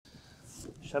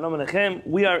Shalom Aleichem.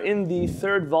 We are in the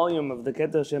third volume of the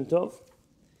Keter Shem Tov.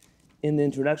 In the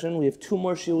introduction, we have two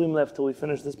more shiurim left till we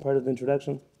finish this part of the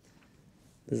introduction.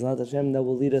 B'ezrat Hashem, that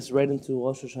will lead us right into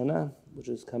Rosh Hashanah, which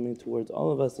is coming towards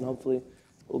all of us, and hopefully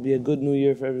it will be a good new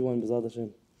year for everyone. B'ezrat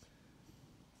Hashem.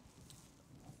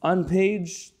 On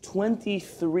page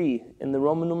 23 in the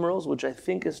Roman numerals, which I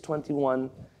think is 21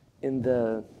 in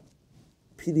the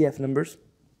PDF numbers,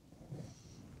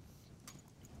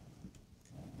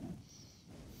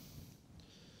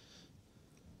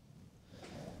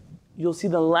 you'll see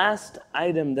the last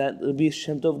item that Rabbi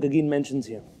Shem Tov Gagin mentions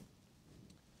here.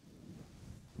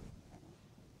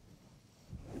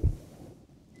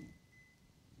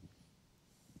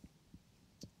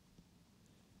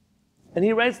 And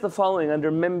he writes the following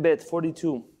under Membet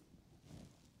 42.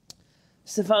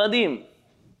 Sephardim,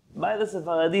 by the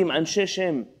Sephardim, Anshe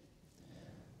Shem,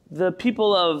 the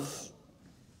people of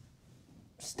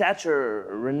stature,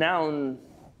 renown,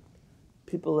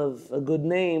 people of a good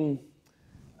name,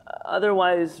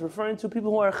 otherwise referring to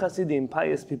people who are Chasidim,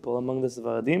 pious people among the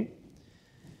Sephardim.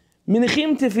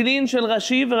 Minichim tefillin shel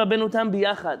Rashi v'Rabbeinu Tam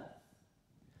biyachad.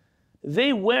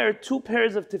 They wear two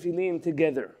pairs of tefillin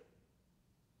together.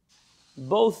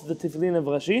 Both the tefillin of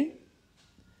Rashi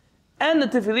and the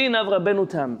tefillin of Rabbeinu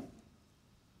Tam.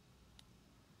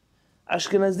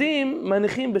 Ashkenazim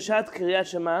manichim b'shat kriyat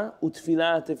Shema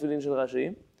u'tfilah tefillin shel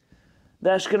Rashi. The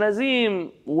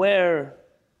Ashkenazim wear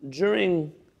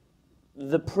during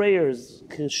the prayers,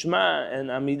 Shema and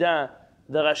Amidah,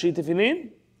 the Rashi tefillin,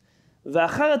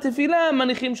 v'achar tefillah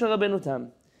manichim shel Rabbeinu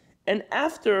Tam. And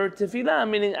after tefillah,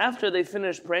 meaning after they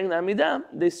finish praying the Amidah,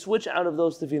 they switch out of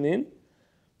those tefillin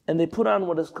and they put on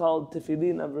what is called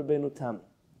tefillin of Rabbeinu Tam.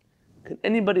 Can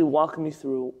anybody walk me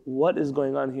through what is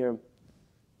going on here?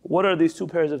 What are these two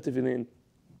pairs of tefillin?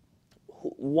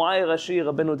 Why Rashi,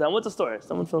 Rabbeinu Tam? What's the story?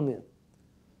 Someone fill me in.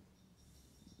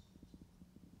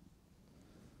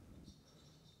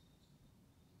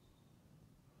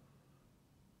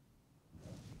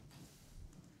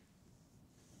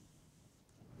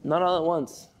 Not all at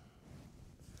once.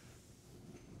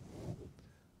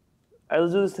 All right,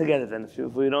 let's do this together then.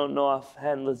 If we don't know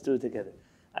offhand, let's do it together.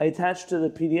 I attached to the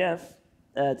PDF,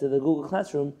 to the Google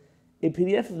Classroom, a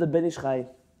PDF of the Ben Ish Chai,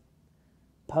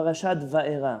 Parashat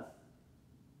Va'era.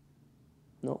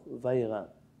 No, Va'era.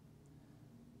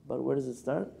 But where does it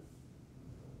start?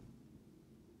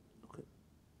 Okay.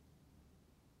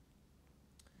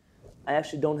 I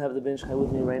actually don't have the Ben Ish Chai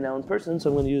with me right now in person, so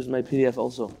I'm going to use my PDF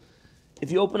also.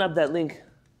 If you open up that link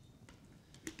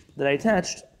that I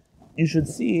attached, you should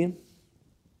see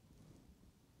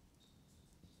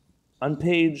on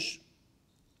page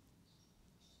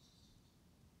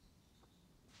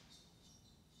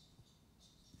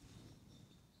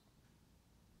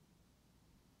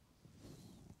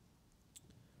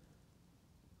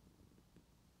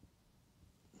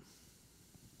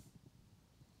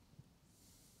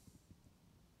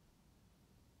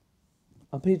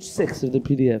on page 6 of the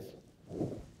PDF.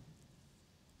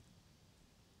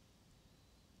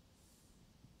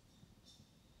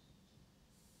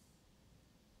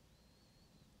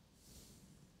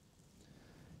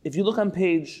 If you look on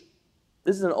page,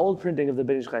 this is an old printing of the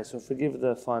Ben Ish Chai, so forgive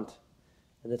the font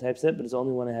and the typeset, but it's the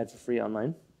only one I had for free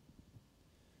online.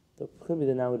 It could be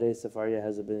the nowadays Sefaria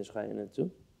has a Ben Ish Chai in it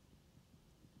too.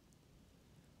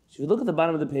 So if you look at the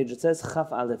bottom of the page, it says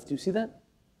Chaf Aleph. Do you see that?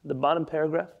 The bottom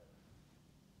paragraph?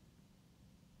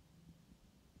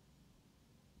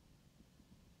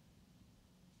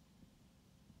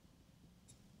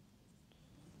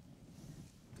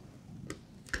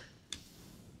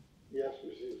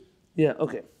 Yeah,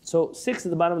 okay. So 6 at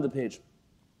the bottom of the page.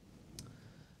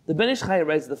 The Ben Ish Chai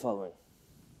writes the following.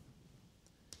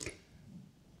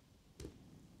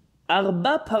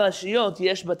 Arba parashiyot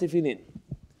yesh batefillin.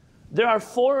 There are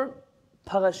 4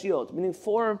 parashiyot, meaning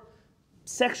 4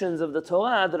 sections of the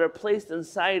Torah that are placed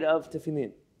inside of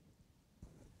tefillin.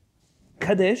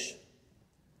 Kadesh,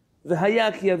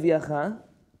 v'haya ki yaviacha,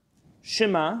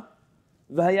 Shema,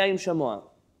 v'haya im shamoa.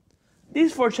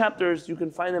 These 4 chapters, you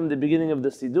can find them at the beginning of the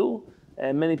Siddur,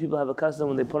 and many people have a custom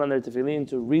when they put on their tefillin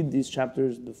to read these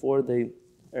chapters before they,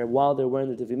 or while they're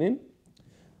wearing the tefillin.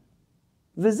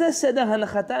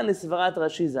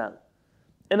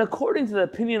 And according to the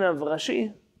opinion of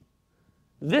Rashi,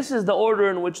 this is the order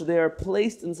in which they are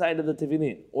placed inside of the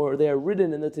tefillin, or they are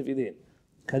written in the tefillin.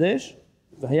 Kadesh,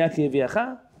 v'haya ki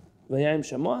yaviacha, v'haya im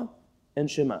shamoa,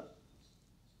 and Shema.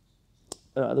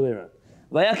 Other way around.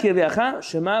 Vaya ki yaviacha,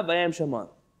 Shema, vaya im shamoa.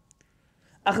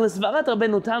 Ach lesvarat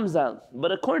Rabbeinu Tam zal.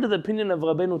 But according to the opinion of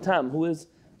Rabbeinu Tam, who is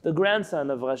the grandson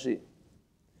of Rashi,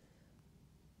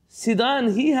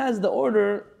 Sidran, he has the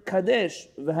order Kadesh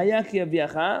v'haya ki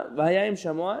aviacha v'haya im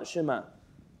shamoa shema.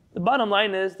 The bottom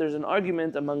line is there's an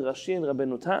argument among Rashi and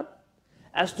Rabbeinu Tam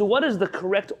as to what is the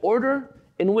correct order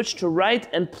in which to write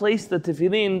and place the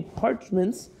tefillin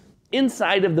parchments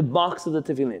inside of the box of the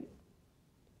tefillin.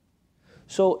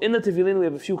 So in the tefillin we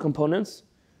have a few components.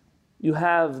 You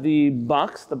have the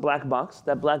box, the black box.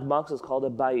 That black box is called a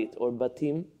bayit or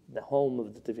batim, the home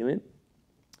of the tefillin.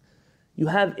 You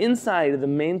have inside the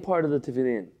main part of the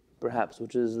tefillin, perhaps,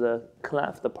 which is the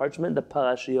klaf, the parchment, the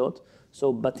parashiot.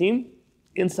 So batim,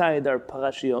 inside are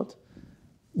parashiot.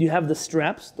 You have the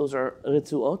straps, those are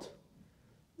ritzuot.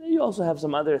 You also have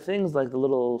some other things like the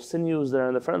little sinews that are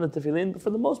in the front of the tefillin, but for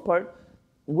the most part,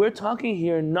 we're talking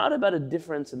here not about a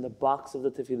difference in the box of the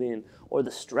tefillin or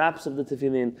the straps of the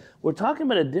tefillin. We're talking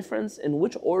about a difference in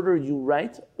which order you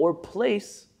write or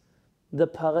place the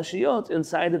parashiot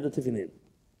inside of the tefillin.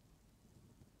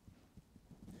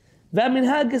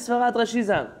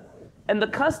 And the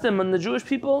custom on the Jewish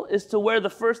people is to wear the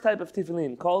first type of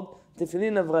tefillin, called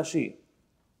tefillin of Rashi.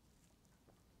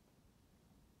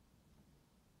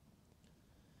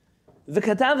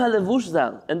 V'katav halevush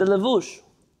zal, and the levush,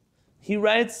 he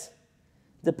writes,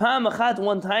 the pa'am achat,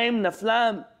 one time,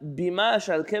 nafla bima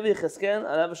shal kevi Yecheskel,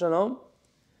 alav shalom,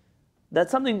 that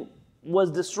something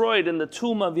was destroyed in the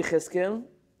tomb of Yecheskel,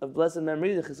 of blessed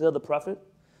memory, Yecheskel the prophet.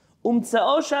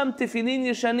 Umtsa'o sham tefillin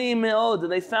yeshanim me'od,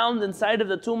 they found inside of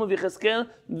the tomb of Yecheskel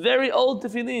very old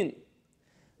tefillin.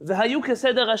 V'hayu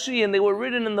keseder Rashi, and they were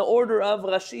written in the order of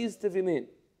Rashi's tefillin.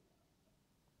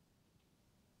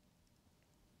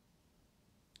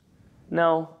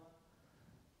 Now,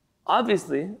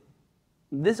 obviously,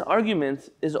 this argument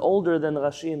is older than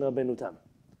Rashi and Rabbeinu Tam.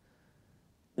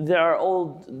 There are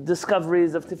old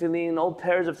discoveries of tefillin, old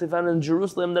pairs of tefillin in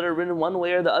Jerusalem that are written one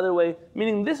way or the other way,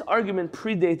 meaning this argument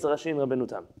predates Rashi and Rabbeinu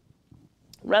Tam.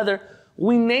 Rather,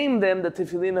 we name them the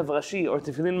tefillin of Rashi or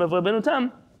tefillin of Rabbeinu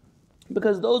Tam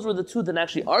because those were the two that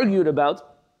actually argued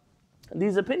about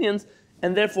these opinions,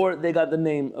 and therefore they got the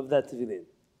name of that tefillin.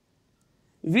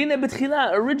 Vine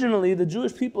betchila, originally the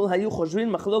Jewish people hayu choshvin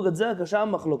machlokat zeh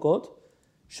kasham machlokot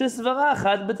shesvara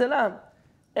achad betela.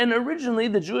 And originally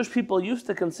the Jewish people used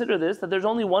to consider this, that there's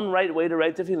only one right way to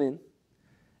write tefillin.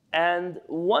 And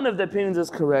one of the opinions is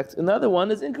correct, and the other one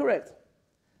is incorrect.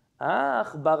 Ach,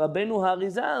 Barabenu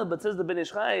Harizal, but says the Ben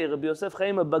Ish Chai, Rabbi Yosef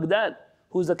Chaim of Baghdad,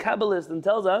 who's a Kabbalist and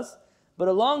tells us, but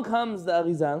along comes the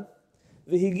Arizal,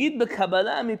 v'higid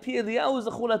b'Kabbalah mipi Eliyahu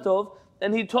zechulatov,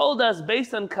 and he told us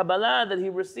based on Kabbalah that he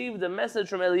received a message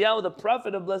from Eliyahu, the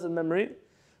prophet of blessed memory,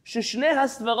 sheshnei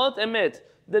hasvarot emet,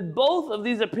 that both of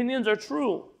these opinions are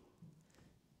true.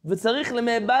 V'tzarich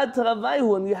leme'ebad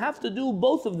taravayhu, and you have to do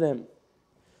both of them.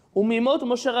 Umimot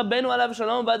Moshe Rabbeinu alav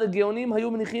shalom v'ad ha'geonim hayu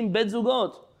menichim bet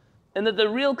zugot, and that the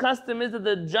real custom is that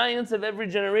the giants of every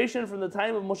generation from the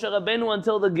time of Moshe Rabbeinu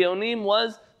until the Geonim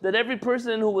was that every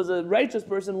person who was a righteous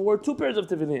person wore two pairs of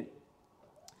tefillin.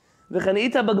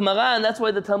 V'chanita b'Gemara, and that's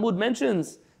why the Talmud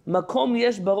mentions makom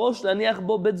yesh barosh laniach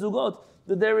bo bet zugot,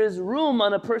 that there is room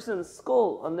on a person's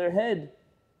skull, on their head.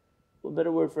 What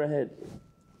better word for a head?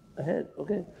 A head,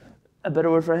 okay. A better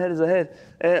word for a head is a head.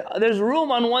 There's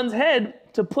room on one's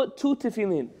head to put two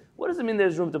tefillin. What does it mean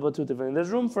there's room to put two tefillin? There's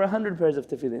room for 100 pairs of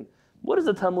tefillin. What does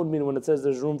the Talmud mean when it says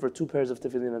there's room for two pairs of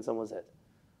tefillin on someone's head?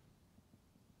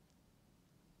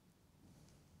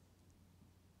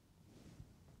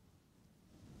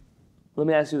 Let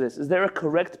me ask you this. Is there a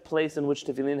correct place in which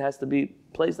tefillin has to be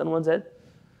placed on one's head?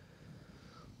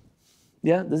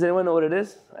 Yeah? Does anyone know what it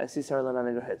is? I see Sarah Lana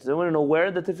in your head. Does anyone know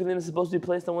where the tefillin is supposed to be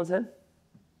placed on one's head?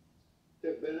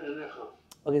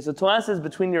 Okay, so Torah says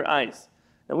between your eyes.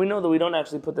 And we know that we don't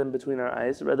actually put them between our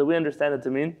eyes. Rather, we understand it to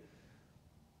mean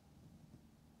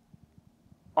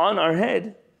on our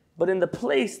head, but in the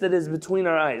place that is between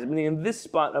our eyes, meaning in this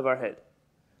spot of our head.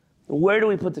 Where do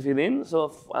we put the tefillin? So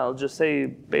if I'll just say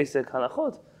basic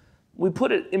halachot. We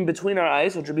put it in between our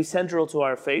eyes, which would be central to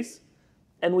our face,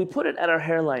 and we put it at our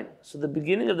hairline. So the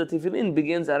beginning of the tefillin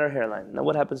begins at our hairline. Now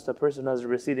what happens to a person who has a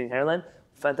receding hairline?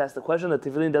 Fantastic question. The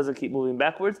tefillin doesn't keep moving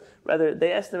backwards. Rather,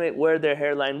 they estimate where their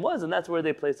hairline was, and that's where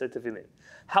they place their tefillin.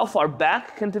 How far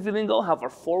back can tefillin go? How far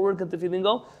forward can tefillin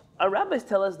go? Our rabbis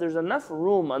tell us there's enough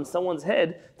room on someone's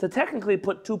head to technically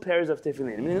put two pairs of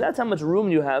tefillin. Meaning that's how much room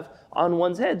you have on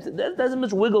one's head. That's how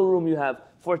much wiggle room you have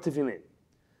for tefillin.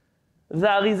 The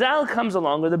Arizal comes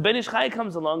along, or the Ben Ish Chai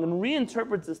comes along and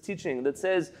reinterprets this teaching that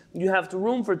says you have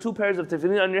room for two pairs of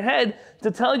tefillin on your head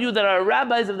to tell you that our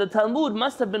rabbis of the Talmud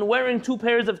must have been wearing two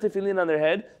pairs of tefillin on their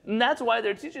head, and that's why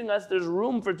they're teaching us there's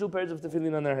room for two pairs of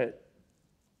tefillin on their head.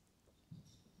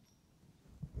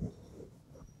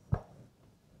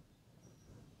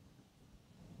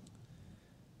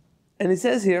 And he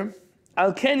says here,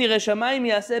 Al ken yireh shamayim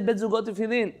yaseh bet zugot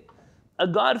tefillin. A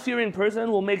God-fearing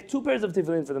person will make 2 pairs of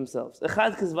tefillin for themselves.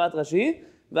 Echad kesvat Rashi,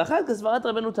 v'achad kesvat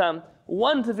Rabbeinu Tam.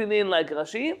 1 tefillin like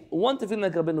Rashi, 1 tefillin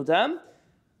like Rabbeinu Tam.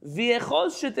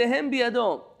 V'yechoz shetehem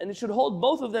biyado. And he should hold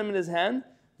both of them in his hand.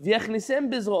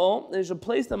 V'yachnisem bizro'o. And he should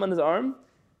place them on his arm.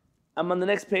 I'm on the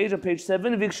next page, on page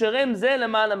 7. V'yiksherem zeh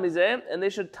lemala mizeh. And they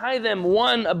should tie them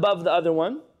one above the other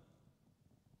one.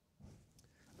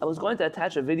 I was going to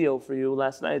attach a video for you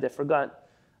last night, I forgot,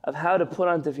 of how to put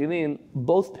on tefillin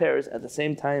both pairs at the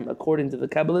same time, according to the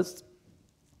Kabbalists.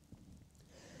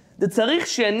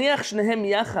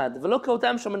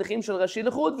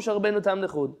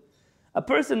 A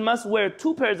person must wear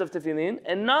 2 pairs of tefillin,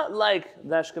 and not like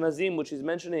the Ashkenazim, which he's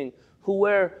mentioning, who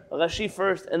wear Rashi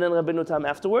first and then Rabbeinu Tam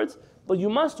afterwards, but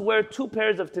you must wear 2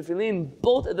 pairs of tefillin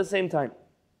both at the same time.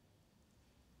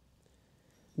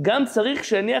 גם צריך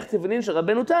שיניח תפילין של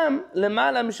רבנו תם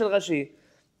למעלה משל רש"י.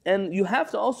 And you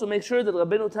have to also make sure that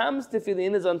Rabbeinu Tam's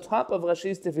tefillin is on top of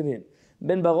Rashi's tefillin.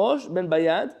 Ben barosh, ben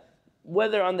bayad,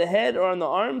 whether on the head or on the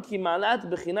arm, כי מעלת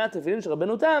בחינת תפילין של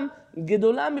רבנו תם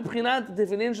גדולה מבחינת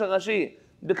תפילין של רש"י.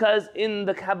 Because in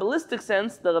the Kabbalistic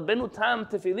sense, the Rabbeinu Tam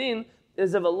tefillin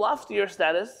is of a loftier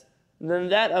status than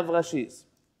that of Rashi's.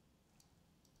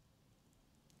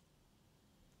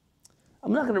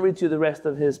 I'm not going to read to you the rest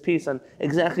of his piece on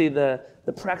exactly the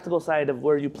practical side of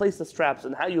where you place the straps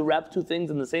and how you wrap 2 things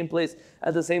in the same place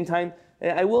at the same time.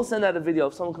 I will send out a video.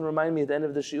 If someone can remind me at the end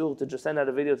of the shiur to just send out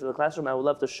a video to the classroom, I would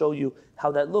love to show you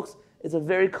how that looks. It's a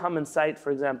very common sight,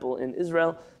 for example, in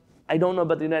Israel. I don't know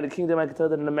about the United Kingdom. I can tell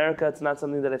that in America, it's not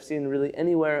something that I've seen really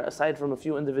anywhere aside from a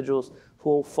few individuals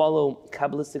who follow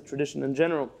Kabbalistic tradition in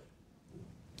general.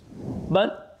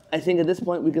 But I think at this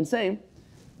point we can say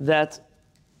that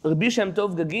Rabbi Shem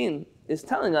Tov Gagin is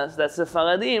telling us that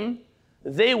Sephardim,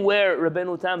 they wear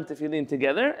Rabbeinu Tam tefillin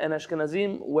together, and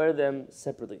Ashkenazim wear them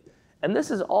separately. And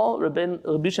this is all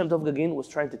Rabbi Shem Tov Gagin was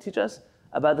trying to teach us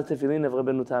about the tefillin of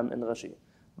Rabbeinu Tam and Rashi.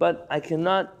 But I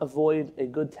cannot avoid a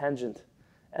good tangent.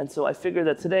 And so I figured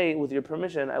that today, with your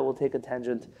permission, I will take a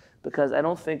tangent, because I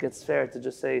don't think it's fair to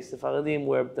just say Sephardim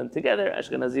wear them together,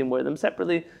 Ashkenazim wear them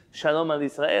separately, Shalom al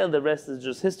Israel, the rest is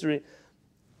just history.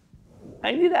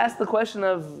 I need to ask the question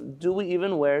of, do we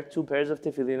even wear 2 pairs of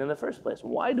tefillin in the first place?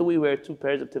 Why do we wear 2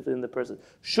 pairs of tefillin in the first place?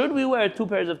 Should we wear 2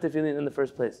 pairs of tefillin in the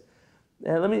first place?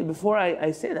 Before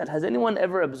I say that, has anyone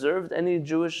ever observed any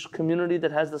Jewish community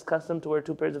that has this custom to wear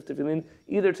 2 pairs of tefillin,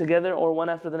 either together or one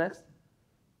after the next?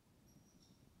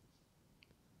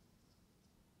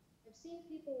 I've seen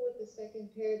people with the second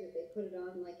pair that they put it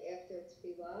on like after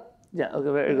tefillah. Yeah,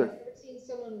 okay, very good. I've never seen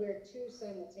someone wear 2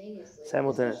 simultaneously.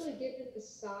 Simultaneous. Especially given the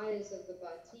size of the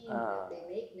batim that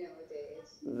they make nowadays.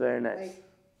 Very nice.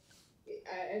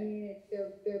 I mean,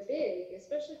 they're big,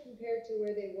 especially compared to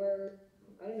where they were,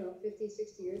 I don't know, 50,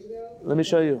 60 years ago. Let me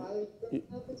show you.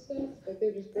 Up and stuff, but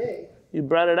they're just big. You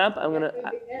brought it up.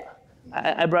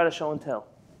 I brought a show and tell.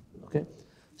 Okay,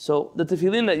 so the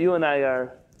tefillin that you and I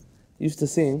are used to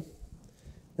seeing,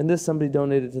 and this somebody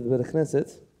donated to the Beit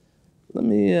Knesset. Let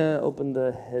me open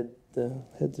the head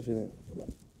tefillin.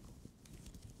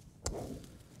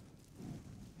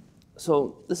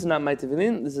 So this is not my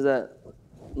tefillin. This is a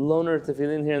loaner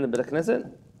tefillin here in the Beit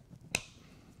Knesset.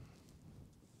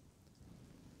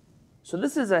 So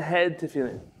this is a head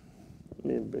tefillin. Let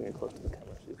me bring it close to the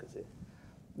camera so you can see.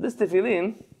 This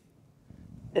tefillin,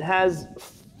 it has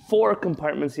 4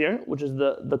 compartments here, which is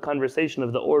the conversation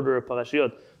of the order of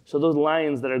parashiyot. So those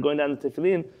lines that are going down the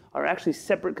tefillin are actually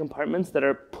separate compartments that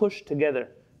are pushed together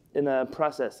in a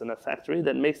process, in a factory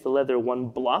that makes the leather one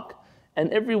block. And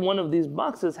every one of these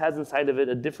boxes has inside of it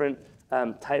a different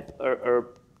type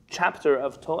or chapter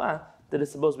of Torah that is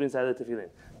supposed to be inside the tefillin.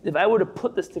 If I were to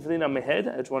put this tefillin on my head,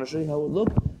 I just want to show you how it would look.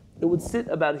 It would sit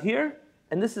about here,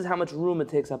 and this is how much room it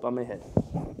takes up on my head.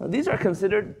 Now these are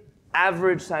considered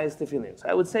average size tefillin. So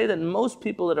I would say that most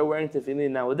people that are wearing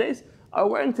tefillin nowadays are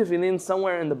wearing tefillin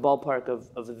somewhere in the ballpark of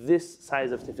this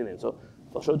size of tefillin. So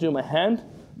if I'll show it to you my hand,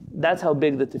 that's how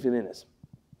big the tefillin is.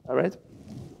 All right?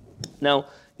 Now,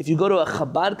 if you go to a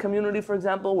Chabad community, for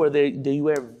example, where they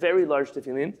wear very large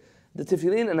tefillin, the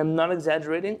tefillin, and I'm not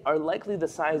exaggerating, are likely the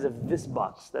size of this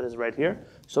box that is right here.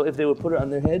 So if they would put it on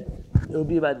their head, it would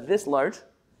be about this large.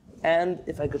 And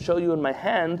if I could show you in my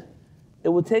hand, it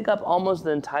would take up almost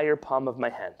the entire palm of my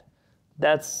hand.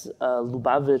 That's a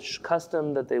Lubavitch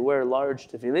custom that they wear large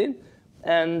tefillin.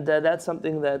 And that's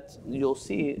something that you'll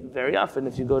see very often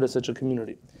if you go to such a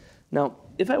community. Now,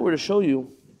 if I were to show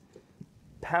you,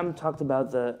 Pam talked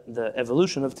about the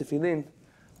evolution of tefillin.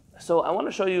 So I want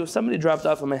to show you, somebody dropped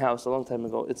off at my house a long time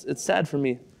ago. It's sad for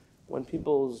me when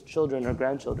people's children or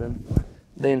grandchildren,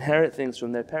 They inherit things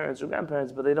from their parents or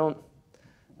grandparents, but they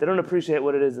don't appreciate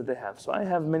what it is that they have. So I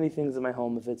have many things in my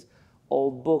home. If it's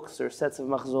old books or sets of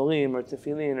machzorim or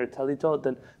tefillin or talitot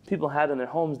that people had in their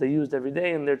homes, they used every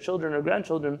day, and their children or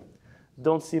grandchildren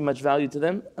don't see much value to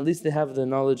them. At least they have the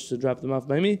knowledge to drop them off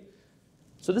by me.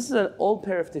 So this is an old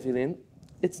pair of tefillin.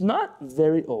 It's not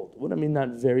very old. What do I mean not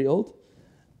very old?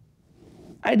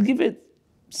 I'd give it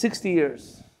 60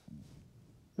 years,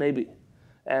 maybe.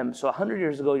 So 100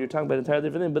 years ago, you're talking about entirely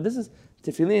different thing. But this is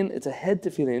tefillin. It's a head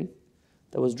tefillin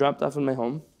that was dropped off in my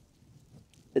home.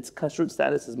 Its kashrut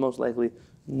status is most likely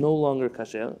no longer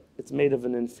kasher. It's made of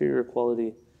an inferior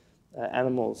quality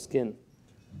animal skin.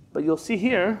 But you'll see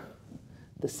here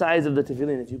the size of the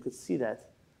tefillin, if you could see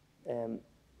that.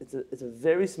 It's a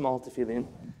very small tefillin.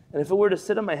 And if it were to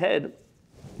sit on my head,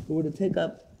 it were to take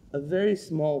up a very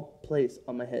small place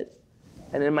on my head.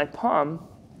 And in my palm,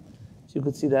 so you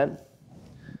could see that,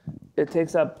 it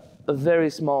takes up a very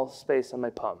small space on my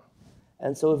palm.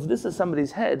 And so if this is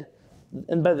somebody's head,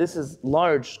 and by this is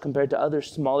large compared to other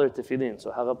smaller tefillin.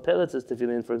 So Harav Peletz's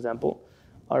tefillin, for example,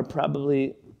 are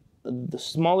probably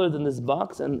smaller than this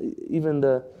box, and even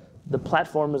the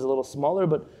platform is a little smaller,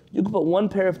 but you could put one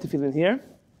pair of tefillin here,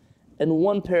 and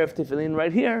one pair of tefillin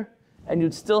right here, and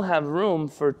you'd still have room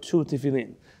for two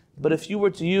tefillin. But if you were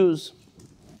to use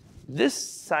this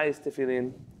size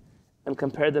tefillin and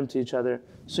compare them to each other,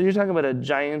 so you're talking about a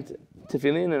giant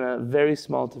tefillin and a very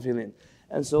small tefillin.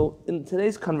 And so in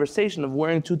today's conversation of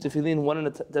wearing two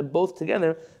tefillin, they're both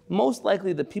together, most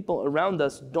likely the people around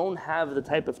us don't have the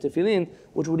type of tefillin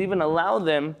which would even allow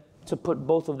them to put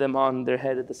both of them on their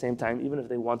head at the same time, even if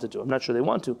they wanted to. I'm not sure they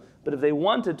want to, but if they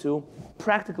wanted to,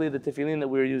 practically the tefillin that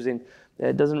we're using,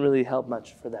 it doesn't really help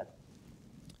much for that.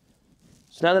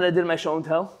 So now that I did my show and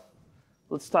tell,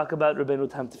 let's talk about Rabbeinu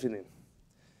Tam tefillin.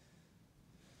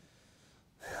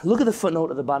 Look at the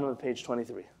footnote at the bottom of page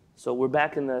 23. So we're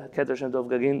back in the Keter Shem Tov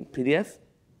Gagin PDF,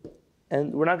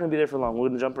 and we're not going to be there for long. We're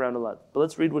going to jump around a lot. But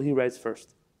let's read what he writes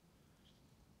first.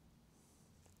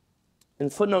 In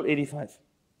footnote 85.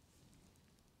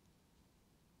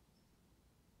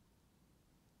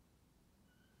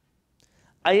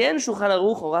 Ayen Shulchan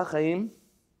Aruch Orach Chaim.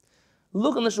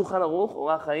 Look in the Shulchan Aruch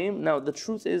Orach Chaim. Now, the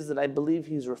truth is that I believe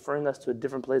he's referring us to a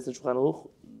different place in Shulchan Aruch,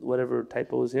 whatever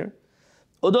typo is here.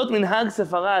 Odot minhag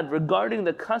Sefarad, regarding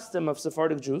the custom of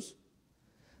Sephardic Jews.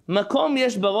 Makom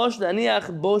yesh barosh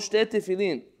le'aniach bo shte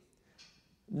tefillin.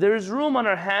 There is room on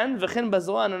our hand, v'chen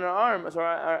bazroa, on our arm, so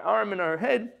our arm and our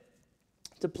head,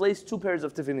 to place two pairs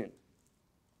of tefillin.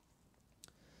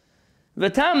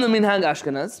 V'tam minhag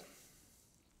Ashkenaz.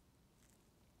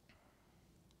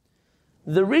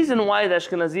 The reason why the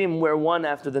Ashkenazim wear one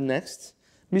after the next,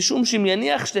 mishum shim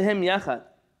yaniach shtehem yachad,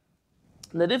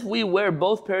 that if we wear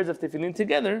both pairs of tefillin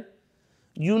together,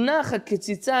 yunach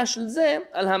haketzitza shel zeh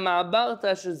al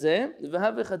hama'abarta shel zeh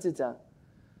v'haveh chatzitza.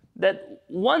 That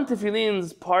one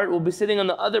tefillin's part will be sitting on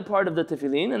the other part of the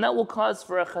tefillin, and that will cause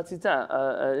for a chatzitza,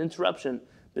 an interruption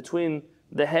between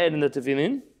the head and the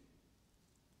tefillin.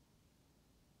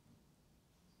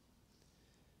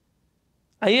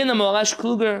 Ayin HaMoharash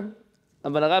Kluger,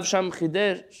 אבל הרב שם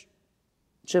חידש,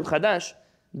 שם חדש,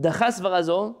 דחה סברה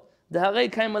זו, דהרי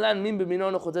קיים עלן מין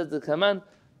במינו נחוצץ דקמן.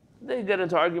 They get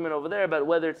into argument over there about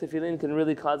whether tefillin can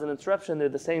really cause an interruption. They're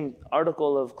the same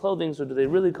article of clothing, so do they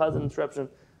really cause an interruption?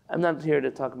 I'm not here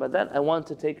to talk about that. I want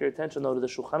to take your attention though to the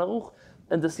Shulchan Aruch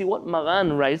and to see what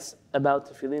Maran writes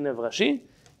about tefillin of Rashi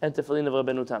and tefillin of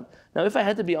Rabbeinu Tam. Now, if I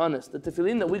had to be honest, the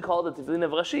tefillin that we call the tefillin of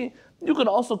Rashi, you could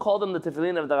also call them the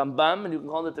tefillin of the Rambam, and you can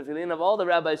call the tefillin of all the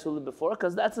rabbis who lived before,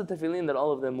 because that's the tefillin that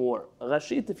all of them wore.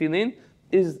 Rashi tefillin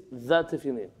is the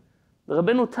tefillin. The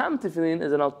Rabbeinu Tam tefillin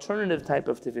is an alternative type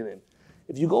of tefillin.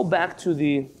 If you go back to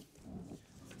the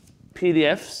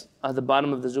PDFs at the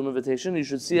bottom of the Zoom invitation, you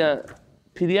should see a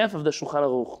PDF of the Shulchan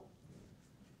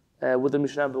Aruch with the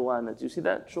Mishnah Berurah on it. Do you see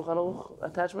that Shulchan Aruch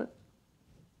attachment?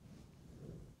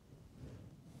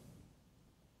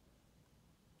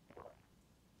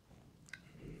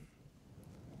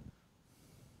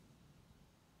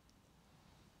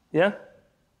 Yeah?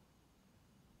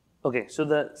 Okay, so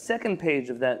the second page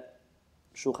of that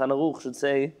Shulchan Aruch should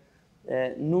say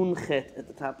Nun Chet at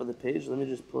the top of the page. Let me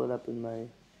just pull it up in my...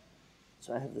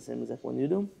 So I have the same exact one you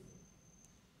do.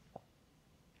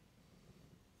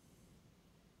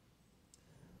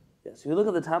 Yeah, so if you look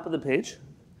at the top of the page,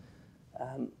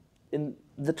 in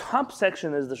the top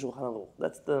section is the Shulchan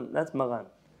Aruch. That's Maran.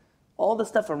 All the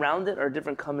stuff around it are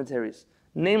different commentaries.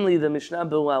 Namely, the Mishnah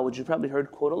Berurah, which you probably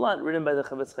heard quote a lot, written by the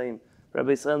Chavetz Chaim,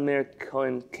 Rabbi Israel Meir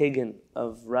Cohen Kagan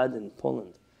of Radin,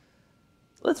 Poland.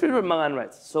 Let's read what Maran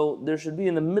writes. So there should be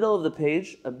in the middle of the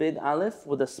page a big aleph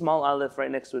with a small aleph right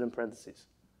next to it in parentheses.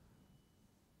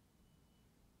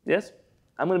 Yes?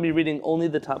 I'm going to be reading only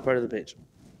the top part of the page.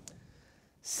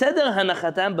 Seder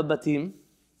hanachatam babatim,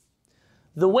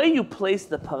 the way you place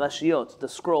the parashiyot, the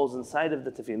scrolls inside of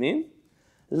the tefillin,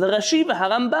 l'Rashi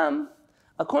v'harambam,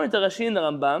 according to Rashi and the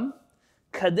Rambam,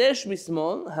 kadesh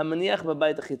mismol hamaniach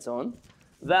b'bayit hachitzon,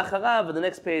 v'acharav, the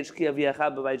next page, ki aviacha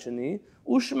b'bayit sheni,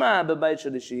 ushma b'bayit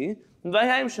shalishi,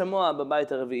 v'hayim shamoa b'bayit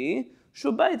harvi'i,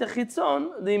 shu bayit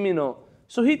hachitzon liyamino.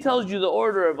 So he tells you the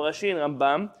order of Rashi and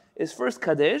Rambam is first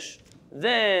kadesh,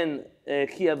 then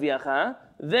ki aviacha,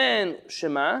 then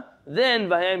shema, then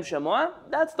v'hayim shamoa.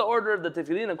 That's the order of the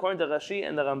tefillin according to Rashi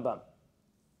and the Rambam.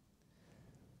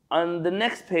 On the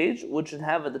next page, which should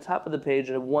have at the top of the page,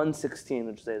 116,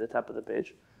 which is at the top of the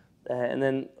page, and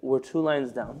then we're 2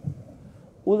 lines down.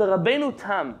 Ula Rabbeinu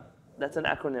Tam, that's an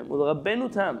acronym. Ula Rabbeinu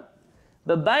Tam,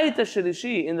 b'bayit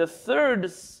hashlishi, in the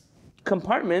third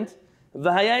compartment,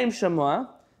 v'hayim shamoa,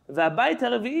 v'bayit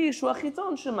harvi'i shu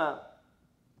hachitzon shema.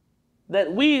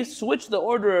 That we switch the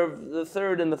order of the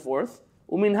third and the fourth.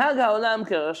 Uminhag ha'olam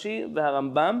keRashi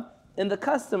v'harambam, and the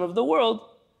custom of the world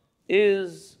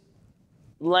is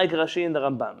like Rashi and the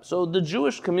Rambam. So the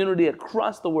Jewish community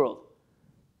across the world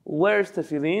wears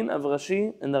tefillin of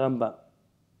Rashi and the Rambam.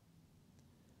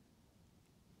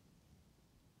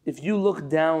 If you look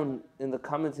down in the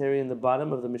commentary in the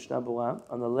bottom of the Mishnah Berurah,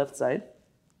 on the left side,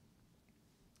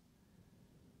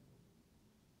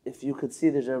 if you could see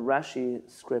there's a Rashi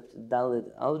script, Dalid.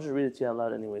 I'll just read it to you out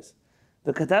loud anyways.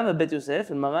 The Katav Bet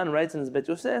Yosef, and Maran writes in his Bet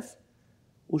Yosef,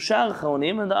 Ushar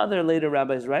Chaonim, and the other later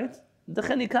rabbis write,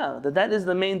 that is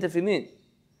the main tefillin.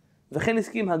 V'chen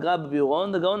iskim Hagra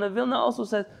b'Biuron, the Gaon of Vilna also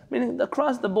says, meaning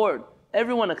across the board,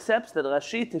 everyone accepts that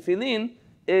Rashi tefillin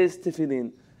is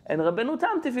tefillin. And Rabbeinu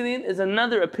Tam tefillin is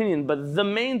another opinion, but the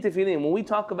main tefillin, when we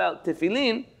talk about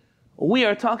tefillin, we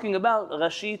are talking about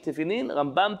Rashi tefillin,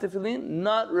 Rambam tefillin,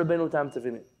 not Rabbeinu Tam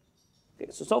tefillin.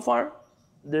 Okay, so far,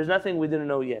 there's nothing we didn't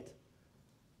know yet.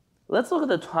 Let's look at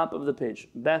the top of the page.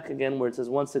 Back again where it says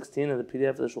 116 in the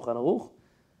PDF of the Shulchan Aruch.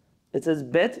 It says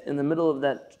bet in the middle of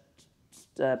that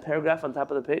paragraph on top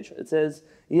of the page. It says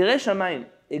Yireh Shamayim,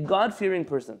 a God-fearing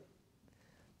person.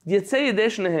 Yetzei Yedei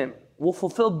Shnehem, will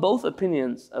fulfill both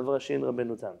opinions of Rashi and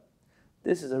Rabbeinu Tam.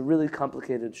 This is a really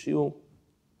complicated shiur.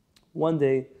 One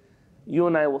day, you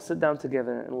and I will sit down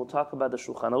together and we'll talk about the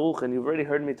Shulchan Aruch, and you've already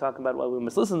heard me talk about why we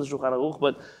must listen to the Shulchan Aruch,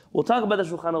 but we'll talk about the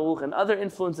Shulchan Aruch and other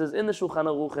influences in the Shulchan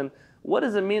Aruch, and what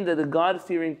does it mean that a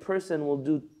God-fearing person will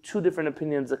do 2 different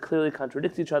opinions that clearly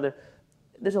contradict each other.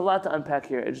 There's a lot to unpack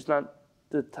here. It's just not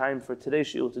the time for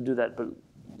today's shiur to do that, but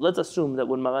let's assume that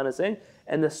what Maran is saying,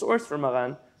 and the source for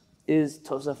Maran is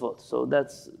Tosafot. So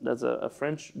that's a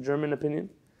French-German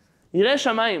opinion. Yireh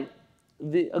Shamayim,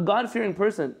 a God-fearing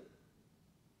person,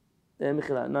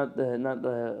 not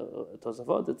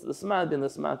Tosafot, it's the Smag and the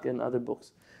Smak and other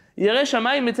books. Yireh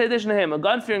Shamayim mitzei Yedei Shnehem, a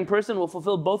God-fearing person will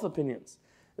fulfill both opinions.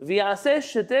 V'yaseh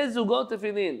shetei zugot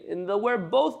tefillin, and they'll wear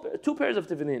 2 pairs of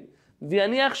tefillin.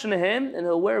 V'yaniach shnehem, and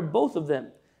he'll wear both of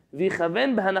them.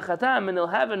 V'yichaven b'hanachatam, and he'll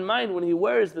have in mind when he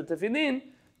wears the tefillin,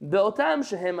 be'otam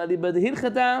shehem ali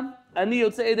b'dehilchata, ani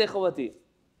yotzei yedei chovati.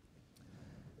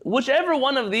 Whichever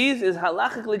one of these is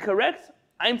halachically correct,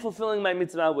 I'm fulfilling my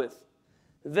mitzvah with.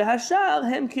 V'hashar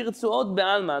hem kirtzuot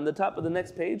be'alma, on the top of the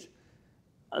next page.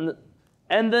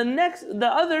 And the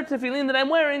other tefillin that I'm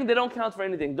wearing, they don't count for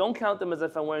anything. Don't count them as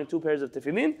if I'm wearing 2 pairs of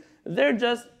tefillin. They're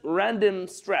just random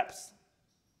straps.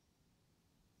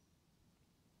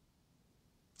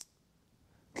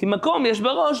 Because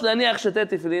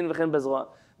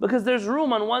there's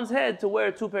room on one's head to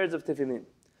wear 2 pairs of tefillin.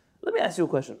 Let me ask you a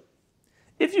question.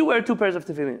 If you wear 2 pairs of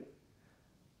tefillin,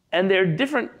 and they're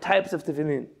different types of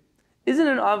tefillin, isn't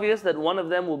it obvious that one of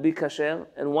them will be kasher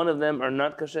and one of them are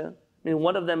not kasher? I mean,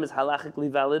 one of them is halachically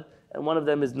valid and one of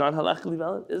them is not halachically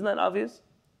valid. Isn't that obvious?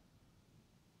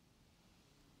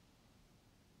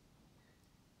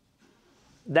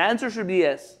 The answer should be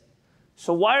yes.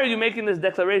 So why are you making this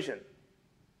declaration?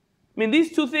 I mean,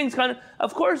 these 2 things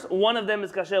of course, one of them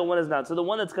is kasher, one is not. So the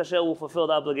one that's kasher will fulfill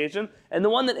the obligation, and the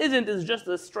one that isn't is just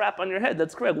a strap on your head.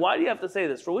 That's correct. Why do you have to say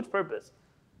this? For which purpose?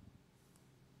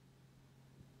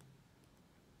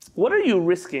 What are you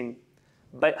risking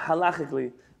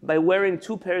halachically by wearing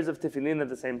 2 pairs of tefillin at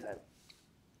the same time?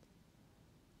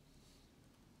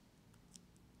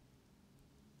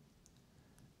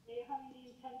 Are you having the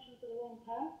intention for the wrong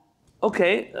pair?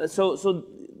 Okay, so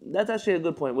that's actually a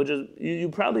good point, which is you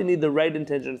probably need the right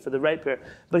intention for the right pair.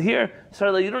 But here,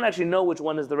 Sarla, you don't actually know which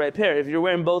one is the right pair. If you're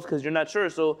wearing both because you're not sure,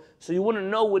 so you wouldn't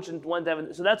know which one to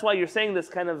have. So that's why you're saying this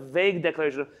kind of vague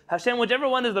declaration of Hashem, whichever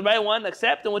one is the right one,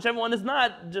 accept, and whichever one is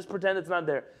not, just pretend it's not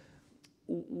there.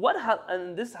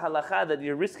 And this halakha that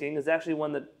you're risking is actually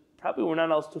one that probably we're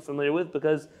not all too familiar with,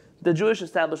 because the Jewish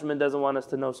establishment doesn't want us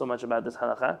to know so much about this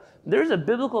halakha. There's a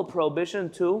biblical prohibition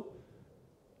too.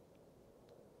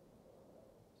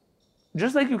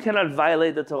 Just like you cannot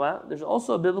violate the Torah, there's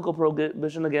also a biblical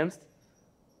prohibition against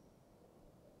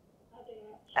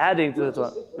adding to the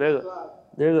Torah. Very good.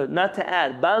 Very good. Not to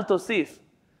add. Bal tosif.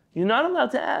 You're not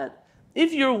allowed to add.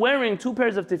 If you're wearing 2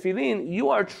 pairs of tefillin, you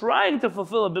are trying to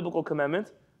fulfill a biblical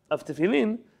commandment of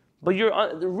tefillin, but you're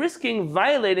risking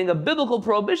violating a biblical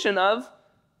prohibition of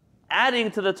adding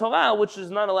to the Torah, which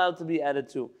is not allowed to be added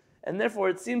to. And therefore,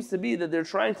 it seems to be that they're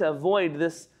trying to avoid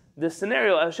this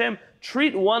scenario. Hashem,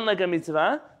 treat one like a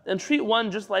mitzvah, and treat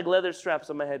one just like leather straps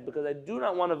on my head, because I do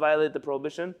not want to violate the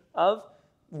prohibition of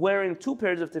wearing 2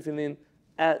 pairs of tefillin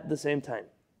at the same time.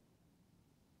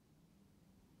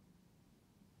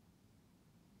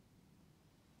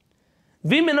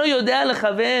 If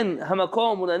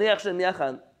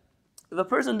a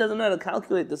person doesn't know how to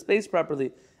calculate the space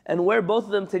properly and wear both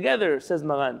of them together, says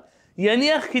Maran, you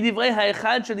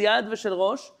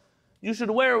should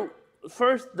wear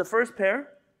first the first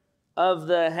pair of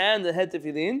the hand and head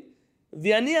tefillin,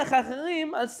 and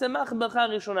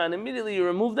immediately you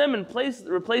remove them and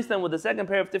replace them with the second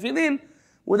pair of tefillin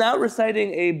without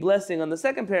reciting a blessing on the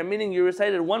second pair, meaning you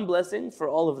recited one blessing for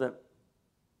all of them.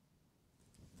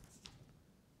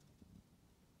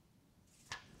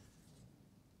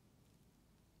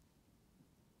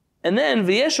 And then,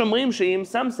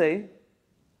 some say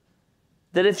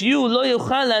that if you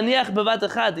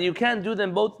that you can't do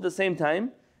them both at the same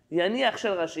time.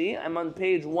 I'm on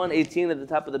page 118 at the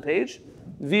top of the page.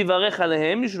 You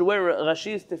should wear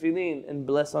Rashi's tefillin and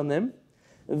bless on them.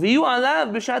 You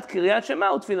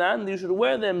should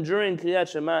wear them during Kriyat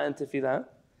Shema and Tefillah.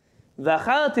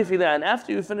 And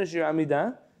after you finish your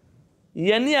Amidah,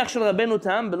 you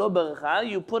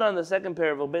put on the second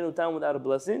pair of Rabbeinu Tam without a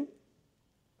blessing.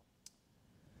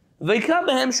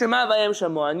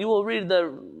 And you will read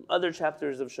the other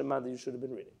chapters of Shema that you should have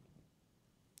been reading.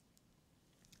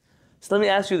 So let me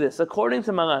ask you this. According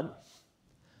to Maran,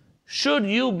 should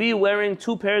you be wearing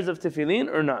 2 pairs of tefillin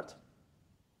or not?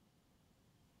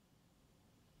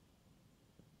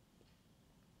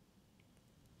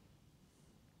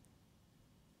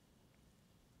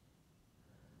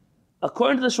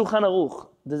 According to the Shulchan Aruch,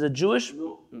 does a Jewish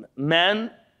man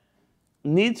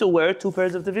need to wear 2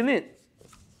 pairs of tefillin?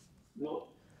 No.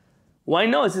 Why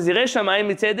no? It says,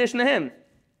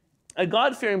 a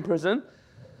God-fearing person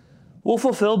will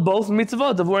fulfill both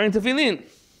mitzvot of wearing tefillin.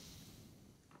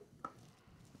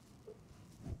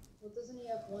 Well, doesn't he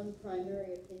have one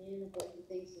primary opinion of what he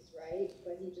thinks is right,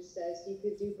 but he just says you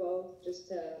could do both just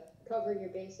to cover your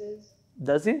bases?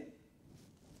 Does he?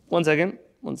 One second.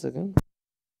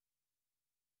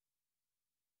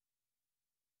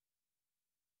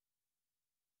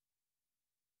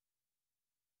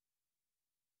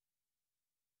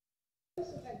 I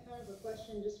also had kind of a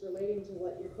question just relating to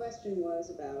what your question was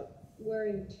about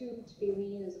wearing 2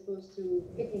 tefillin as opposed to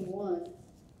picking one.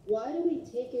 Why do we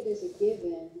take it as a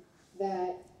given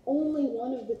that only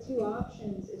one of the 2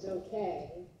 options is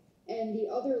okay and the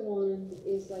other one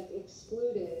is like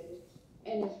excluded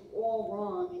and is all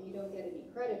wrong and you don't get any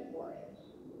credit for it?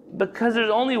 Because there's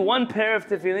only one pair of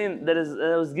tefillin that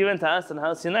was given to us in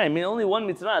Har Sinai. I mean, only one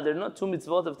mitzvah. There are not 2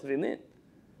 mitzvot of tefillin.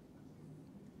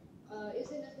 Is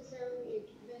it necessarily a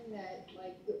given that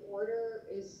like the order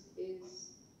is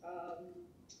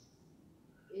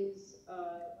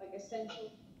like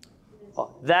essential?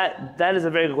 Oh, that is a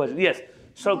very good question. Yes.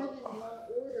 So more than one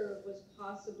order was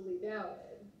possibly valid.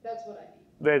 That's what I mean.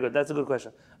 Very good. That's a good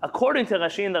question. According to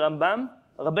Rashi and the Rambam,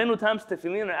 Rabbeinu Tam's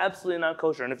tefillin are absolutely not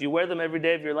kosher, and if you wear them every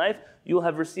day of your life, you will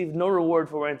have received no reward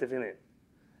for wearing tefillin.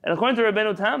 And according to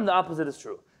Rabbeinu Tam, the opposite is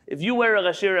true. If you wear a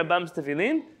Rashi or Rambam's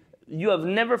tefillin, you have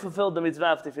never fulfilled the mitzvah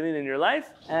of tefillin in your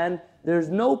life, and there's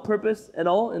no purpose at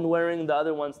all in wearing the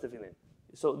other one's tefillin.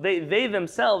 So they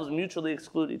themselves mutually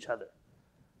exclude each other.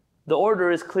 The order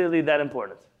is clearly that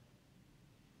important.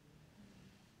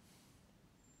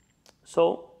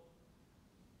 So,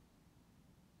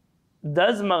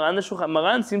 does Maran, the Shulchan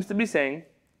Maran seems to be saying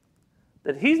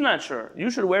that he's not sure. You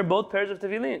should wear both pairs of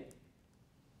tefillin.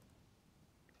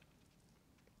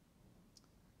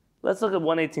 Let's look at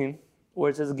 118,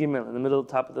 where it says Gimel in the middle,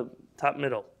 top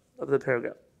middle of the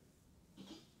paragraph.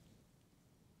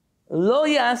 Lo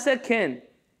ya'aseh ken.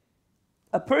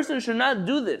 a person should not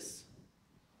do this,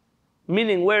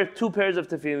 meaning wear 2 pairs of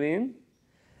tefillin,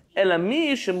 אלא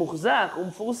מי שמוחזק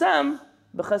ומפורסם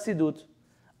בחסידות,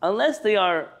 unless they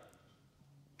are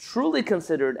truly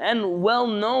considered and well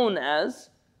known as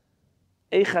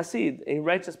a chassid, a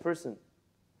righteous person.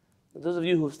 Those of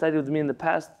you who studied with me in the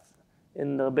past,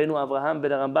 in Rabbeinu Avraham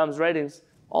ben Rambam's writings,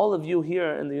 all of you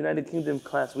here in the United Kingdom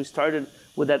class, we started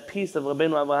with that piece of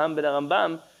Rabbeinu Avraham ben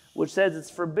Rambam, which says it's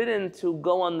forbidden to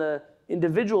go on the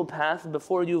individual path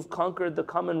before you've conquered the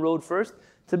common road first.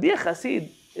 To be a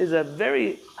chassid is a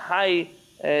very high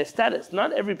status.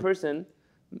 Not every person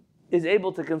is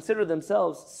able to consider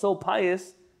themselves so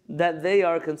pious that they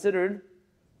are considered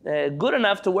good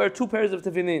enough to wear 2 pairs of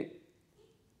tefillin.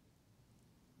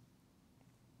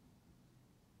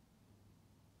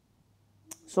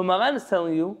 So Maran is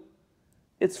telling you,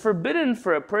 it's forbidden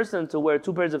for a person to wear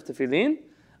 2 pairs of tefillin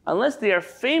unless they are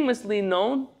famously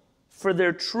known for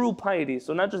their true piety.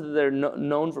 So not just that they're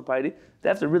known for piety, they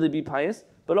have to really be pious,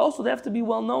 but also they have to be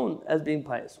well known as being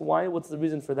pious. Why? What's the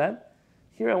reason for that?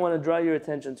 Here I want to draw your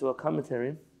attention to a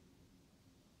commentary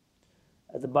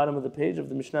at the bottom of the page of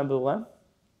the Mishnah Berurah.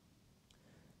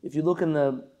 If you look in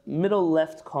the middle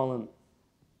left column,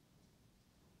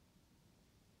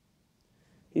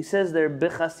 he says there,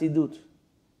 Bechasidut.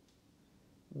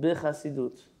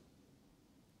 Bechasidut.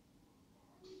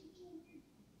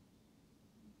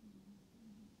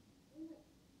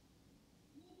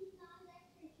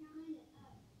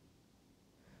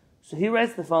 So he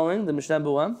writes the following, the Mishnah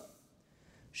Berurah,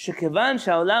 Shekevan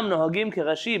sha'olam nohagim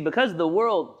kerashi, because the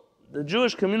world, the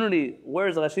Jewish community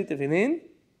wears Rashi Tefillin,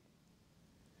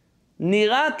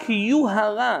 nira ki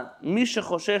yuhara mi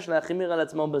shechoshesh la'achimir al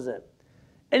atzmo bazeh.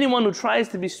 Anyone who tries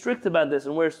to be strict about this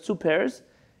and wears 2 pairs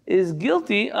is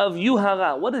guilty of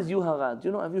yuhara. What is yuhara? Do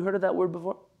you know, have you heard of that word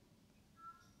before?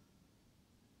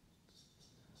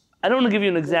 I don't want to give you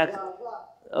an exact,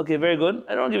 okay, very good.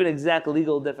 I don't want to give you an exact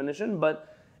legal definition, but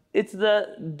it's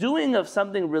the doing of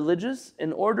something religious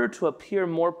in order to appear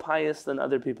more pious than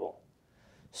other people.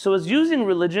 So it's using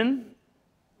religion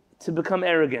to become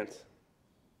arrogant.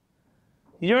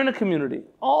 You're in a community.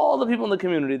 All the people in the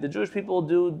community, the Jewish people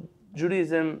do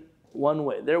Judaism one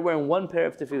way. They're wearing 1 pair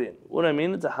of tefillin. What I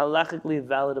mean, it's a halachically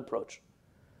valid approach.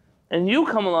 And you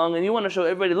come along and you want to show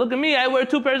everybody, look at me, I wear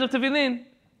 2 pairs of tefillin.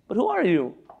 But who are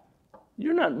you?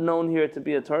 You're not known here to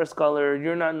be a Torah scholar.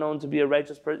 You're not known to be a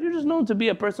righteous person. You're just known to be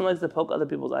a person who likes to poke other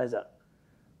people's eyes out.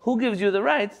 Who gives you the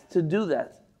right to do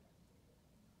that?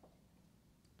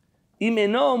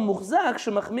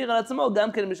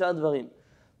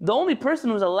 The only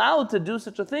person who's allowed to do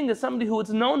such a thing is somebody who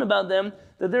it's known about them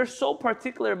that they're so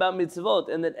particular about mitzvot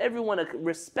and that everyone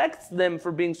respects them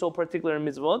for being so particular in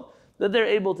mitzvot that they're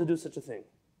able to do such a thing.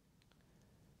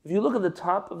 If you look at the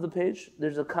top of the page,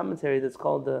 there's a commentary that's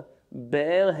called the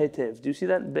Be'er Hetev. Do you see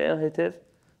that? Be'er Hetev?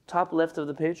 Top left of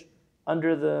the page,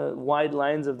 under the wide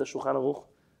lines of the Shulchan Aruch.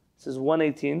 It says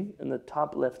 118 in the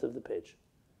top left of the page.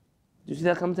 Do you see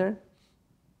that commentary?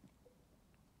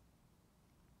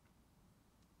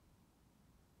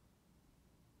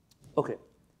 Okay.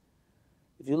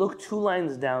 If you look 2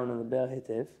 lines down in the Be'er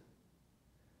Hetev,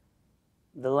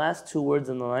 the last 2 words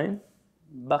in the line,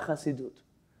 Bachasidut.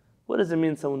 What does it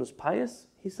mean, someone who's pious?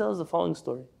 He tells the following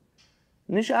story.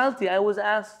 Nish'alti, I was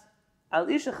asked, al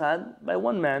ish echad, by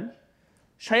one man,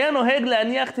 shaya noheg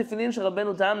le'aniach tefillin shel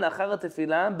Rabbeinu Tam la'achar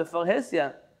ha'tefillah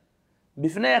befarhesia,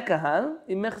 bifnei ha'kahal,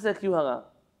 im mechzek yuhara.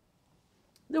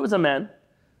 There was a man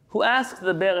who asked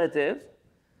the Be'er Hetev,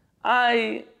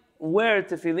 I wear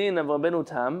tefillin of Rabbeinu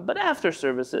Tam, but after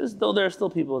services, though there are still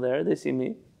people there, they see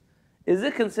me, is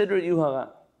it considered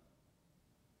yuhara?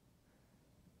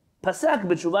 פסק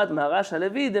בתשובת מהר"ש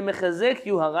הלוי דמחזק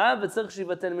יוהרה וצריך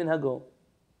שיבטל מנהגו.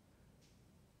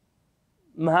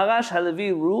 Maharash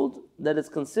Halevi ruled that it's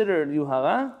considered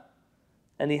yuhara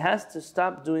and he has to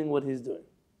stop doing what he's doing.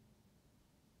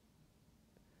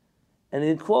 And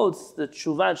he quotes the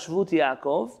Tshuvat Shvut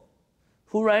Yaakov,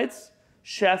 who writes,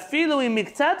 שאפילו אם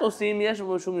מקצת עושים יש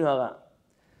בו שום יוהרה.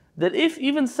 That if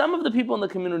even some of the people in the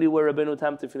community wear Rabbeinu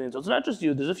Tam tefillin, so it's not just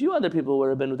you, there's a few other people who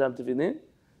wear Rabbeinu Tam tefillin,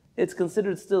 it's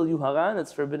considered still yuhara and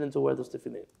it's forbidden to wear those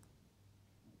tefillin.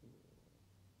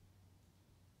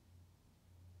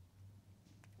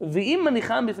 V'im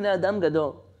manicham b'fnei adam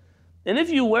gadol. And if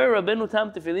you wear Rabbeinu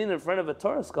Tam tefillin in front of a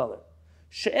Torah scholar,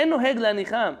 she'en noheg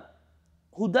la'anicham,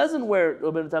 who doesn't wear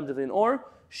Rabbeinu Tam tefillin, or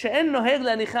she'en noheg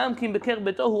la'anicham kim beker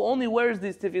beto, who only wears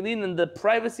these tefillin in the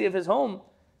privacy of his home,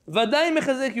 v'adai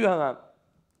mechazek yuhara.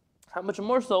 How much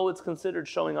more so it's considered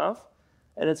showing off,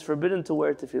 and it's forbidden to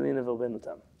wear tefillin of Rabbeinu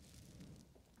Tam.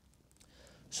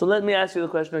 So let me ask you the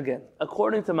question again.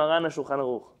 According to Maran HaShulchan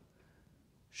Aruch,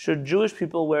 should Jewish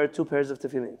people wear 2 pairs of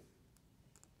tefillin?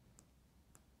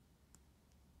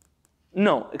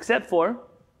 No, except for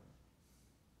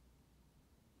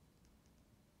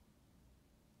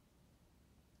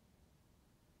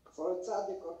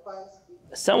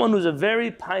someone who's a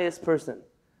very pious person.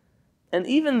 And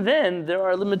even then, there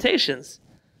are limitations.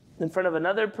 In front of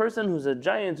another person who's a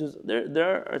giant,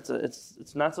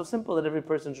 it's not so simple that every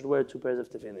person should wear 2 pairs of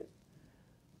tefillin.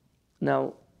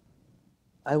 Now,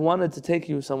 I wanted to take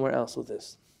you somewhere else with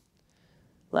this.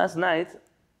 Last night,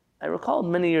 I recalled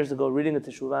many years ago reading a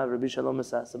teshuvah of Rabbi Shalom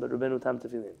Mesas about Rabbeinu Tam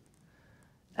Tefillin.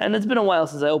 And it's been a while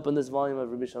since I opened this volume of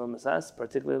Rabbi Shalom Mesas,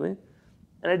 particularly.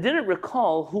 And I didn't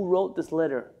recall who wrote this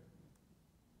letter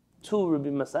to Rabbi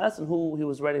Mesas and who he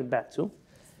was writing back to.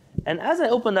 And as I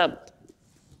opened up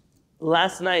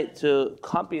last night to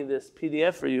copy this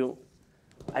PDF for you,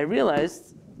 I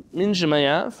realized, min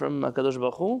Shemaya, from HaKadosh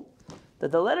Baruch Hu,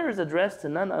 that the letter is addressed to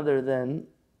none other than,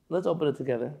 let's open it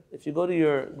together. If you go to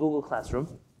your Google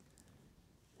Classroom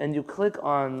and you click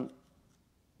on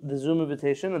the Zoom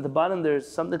invitation, at the bottom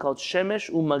there's something called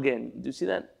Shemesh U'Magen. Do you see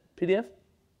that PDF?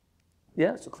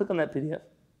 Yeah, so click on that PDF.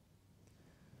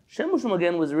 Shemesh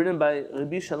U'Magen was written by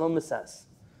Rabbi Shalom Mesas,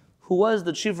 who was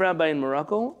the chief rabbi in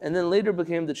Morocco and then later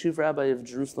became the chief rabbi of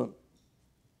Jerusalem.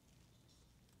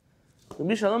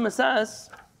 Rabbi Shalom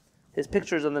Mesas, his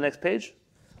picture is on the next page.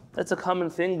 That's a common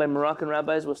thing by Moroccan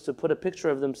rabbis, was to put a picture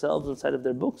of themselves inside of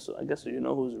their books. So I guess you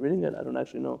know who's reading it. I don't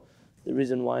actually know the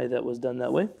reason why that was done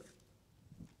that way.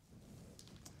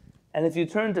 And if you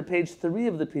turn to page 3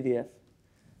 of the PDF,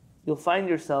 you'll find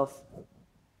yourself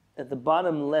at the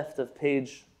bottom left of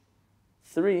page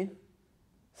 3,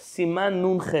 Siman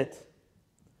Nun Chet.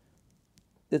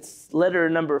 It's letter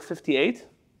number 58.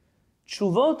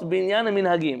 Tshuvot Binyan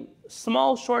Minhagim.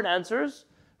 Small, short answers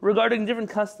regarding different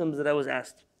customs that I was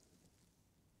asked.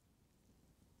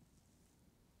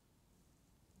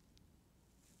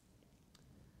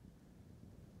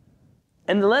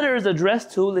 And the letter is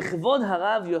addressed to Lichvod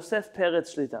Harav Yosef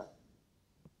Peretz Shlita.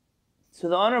 To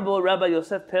the Honorable Rabbi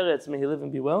Yosef Peretz, may he live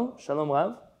and be well. Shalom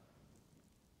Rav.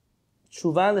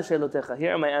 Tshuva l'shelotecha.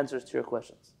 Here are my answers to your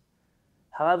questions.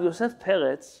 Harav Yosef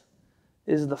Peretz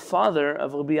is the father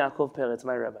of Rabbi Yaakov Peretz,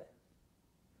 my rabbi.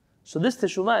 So this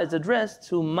teshuvah is addressed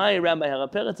to my rabbi,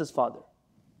 Harav Peretz's father.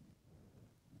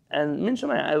 And min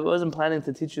Shemaya, I wasn't planning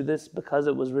to teach you this because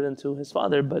it was written to his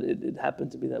father, but it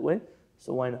happened to be that way,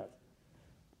 so why not?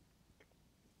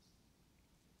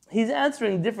 He's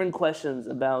answering different questions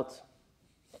about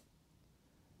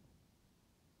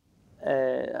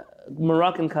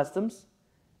Moroccan customs.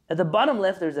 At the bottom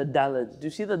left, there's a dalid. Do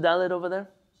you see the dalid over there?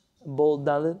 A bold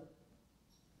dalid?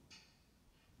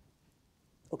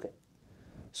 Okay.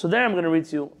 So there I'm going to read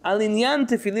to you. Alinyan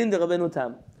tefillin de Rabbeinu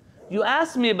Tam. You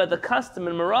asked me about the custom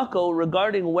in Morocco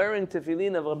regarding wearing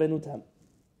tefillin of Rabbeinu Tam.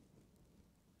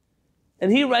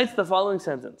 And he writes the following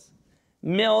sentence.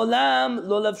 Me'olam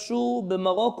lo lavshu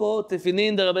b'Morocco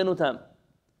tefillin de Rabbeinu Tam.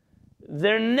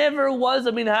 There never was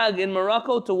a minhag in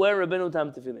Morocco to wear Rabbeinu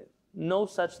Tam tefillin. No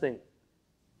such thing.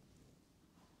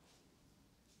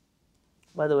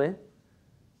 By the way,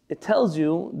 it tells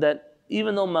you that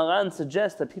even though Maran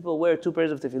suggests that people wear 2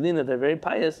 pairs of tefillin, that they're very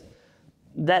pious,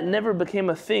 that never became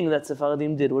a thing that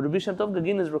Sephardim did. What Rabbi Shem Tov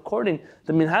Gagin is recording,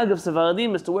 the minhag of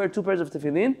Sephardim is to wear 2 pairs of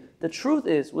tefillin. The truth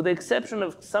is, with the exception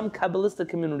of some Kabbalistic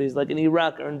communities, like in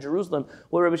Iraq or in Jerusalem,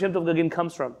 where Rabbi Shem Tov Gagin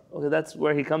comes from, okay, that's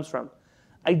where he comes from.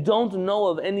 I don't know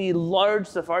of any large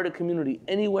Sephardic community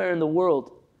anywhere in the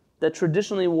world that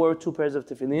traditionally wore 2 pairs of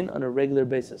tefillin on a regular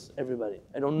basis. Everybody.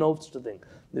 I don't know of such a thing.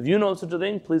 If you know of such a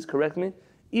thing, please correct me.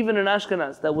 Even in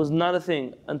Ashkenaz, that was not a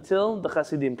thing until the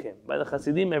Hasidim came. By the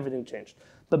Hasidim, everything changed.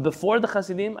 But before the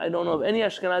Hasidim, I don't know of any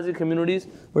Ashkenazi communities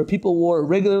where people wore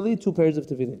regularly 2 pairs of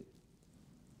tefillin.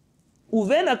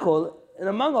 Uven akol, and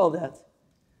among all that,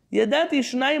 yadati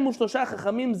shnayim u'shlosha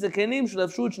chachamim zekenim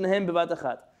shlavshu et shnehem bevat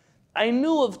achat. I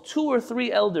knew of 2 or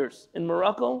 3 elders in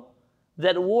Morocco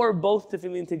that wore both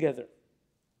tefillin together.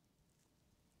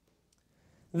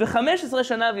 ו-15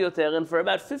 שנה ויותר, and for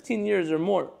about 15 years or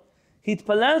more,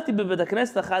 התפללתי בבית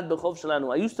הכנסת אחד ברחוב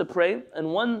שלנו. I used to pray in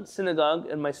one synagogue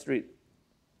in my street.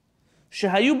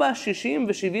 שהיו בה 60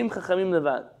 ו-70 חכמים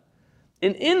לבד.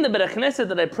 And in the Beit HaKnesset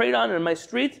that I prayed on in my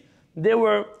street, there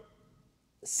were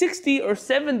 60 or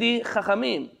 70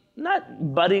 chachamim,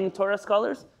 not budding Torah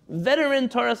scholars, veteran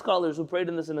Torah scholars who prayed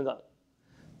in the synagogue.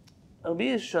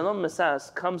 Rabbi Shalom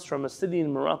Mesas comes from a city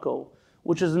in Morocco,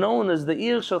 which is known as the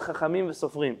Ir Shel Chachamim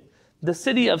V'Sofrim, the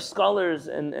city of scholars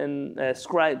and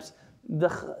scribes.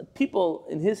 The people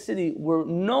in his city were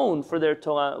known for their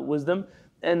Torah wisdom,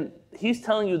 and he's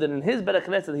telling you that in his Beit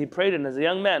HaKnesset that he prayed in as a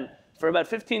young man for about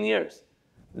 15 years,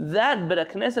 that Bet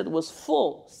HaKnesset was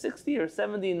full, 60 or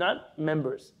 70, not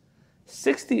members,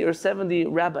 60 or 70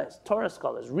 rabbis, Torah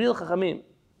scholars, real chachamim.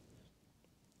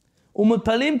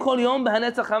 ומתפללים כל יום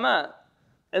בהנץ החמה.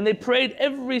 And they prayed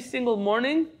every single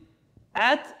morning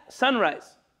at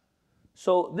sunrise.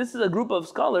 So this is a group of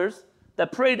scholars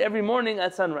that prayed every morning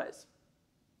at sunrise.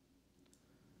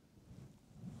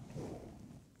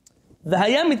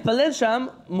 והיה מתפלל שם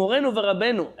מורנו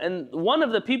ורבנו. And one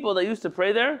of the people that used to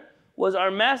pray there was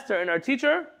our master and our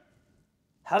teacher,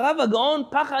 הרב הגאון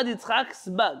פחד יצחק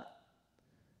סבג.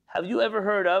 Have you ever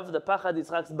heard of the Pachad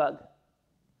Yitzchak Sbag?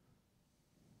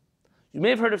 You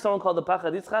may have heard of someone called the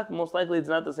Pachad Yitzchak. Most likely it's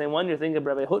not the same one. You're thinking of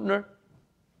Rabbi Hutner.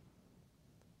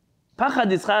 Pachad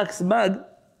Yitzchak Sbag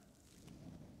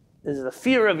is the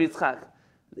fear of Yitzchak.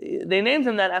 They named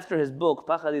him that after his book,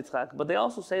 Pachad Yitzchak, but they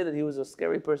also say that he was a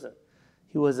scary person.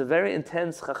 He was a very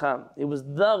intense chacham. He was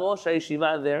the Rosh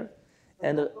HaYeshiva there.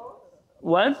 And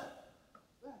what?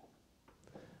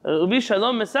 Rabbi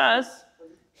Shalom Mesas,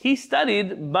 he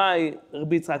studied by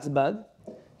Rabbi Yitzchak Sbag.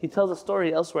 He tells a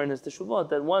story elsewhere in his Teshuvot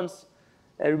that once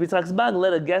Rabbi Yitzchak Sbag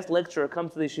let a guest lecturer come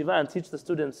to the yeshiva and teach the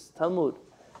students Talmud.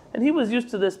 And he was used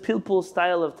to this pilpul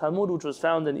style of Talmud, which was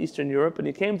found in Eastern Europe. And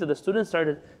he came to the students,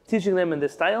 started teaching them in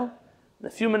this style. And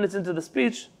a few minutes into the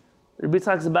speech, Rabbi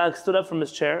Yitzchak Sbag stood up from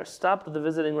his chair, stopped the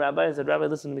visiting rabbi, and said, "Rabbi,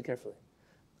 listen to me carefully.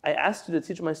 I asked you to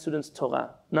teach my students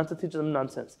Torah, not to teach them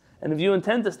nonsense. And if you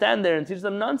intend to stand there and teach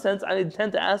them nonsense, I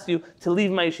intend to ask you to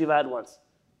leave my yeshiva at once."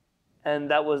 And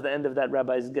that was the end of that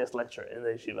rabbi's guest lecture in the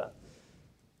yeshiva.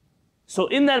 So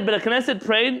in that, Bet HaKnesset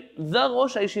prayed the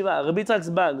Rosh HaYeshiva, Rabbi Yitzchak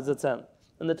Sbag Zatzal,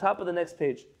 on the top of the next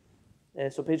page.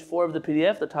 So page 4 of the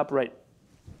PDF, the top right.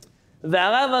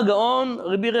 והרב הגאון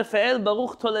רבי רפאל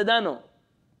ברוך טולדנו.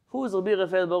 Who is Rabbi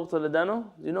Rafael Baruch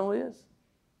Toledano? Do you know who he is?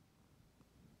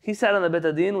 He sat on the Bet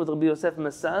Adin with Rabbi Yosef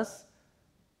Mesas.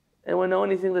 Anyone know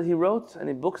anything that he wrote?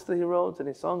 Any books that he wrote?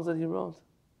 Any songs that he wrote?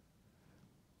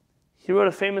 He wrote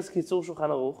a famous Kitzur Shulchan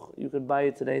Aruch. You could buy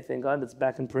it today, thank God, it's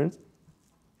back in print.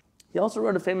 He also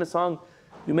wrote a famous song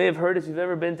you may have heard if you've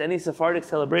ever been to any Sephardic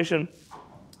celebration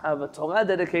of a Torah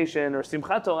dedication or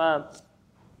Simchat Torah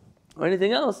or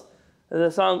anything else. The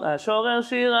song, Shorer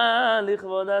Shira,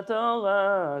 Lichvod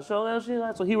HaTorah, Shorer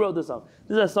Shira. So he wrote the song.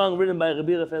 This is a song written by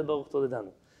Rabbi Rafael Baruch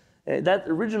Toledano. That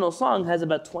original song has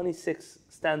about 26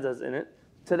 stanzas in it.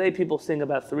 Today people sing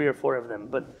about 3 or 4 of them,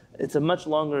 but it's a much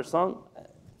longer song.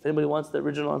 If anybody wants the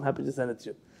original, I'm happy to send it to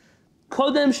you.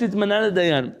 Kodem Shitmanan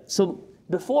Dayan. So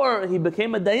before he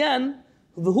became a Dayan,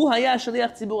 V'hu haya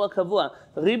shaliach tzibur hakavua.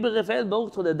 Rabbi Rafael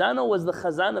Baruch Toledano was the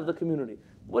chazan of the community.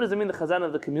 What does it mean, the chazan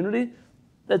of the community?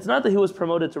 It's not that he was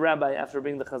promoted to rabbi after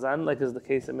being the chazan, like is the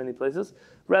case in many places.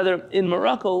 Rather, in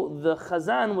Morocco, the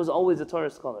chazan was always a Torah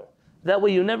scholar. That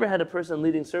way you never had a person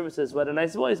leading services who had a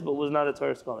nice voice but was not a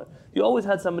Torah scholar. You always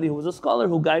had somebody who was a scholar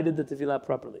who guided the tefillah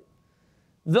properly.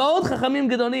 V'od chachamim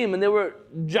gedolim, and there were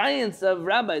giants of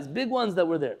rabbis, big ones that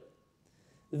were there.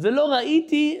 V'lo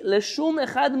ra'iti leshum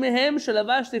echad mehem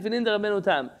shelavash tefillin de Rabbeinu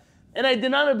Tam. And I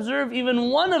did not observe even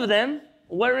one of them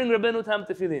wearing Rabbeinu Tam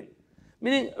tefillin.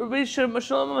 Meaning, Rabbi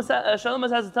Shalom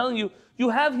Mesas is telling you, you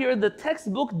have here the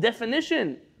textbook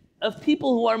definition of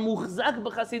people who are muchzak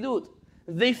b'chasidut.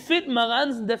 They fit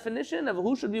Maran's definition of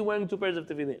who should be wearing 2 pairs of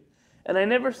tefillin. And I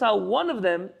never saw one of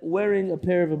them wearing a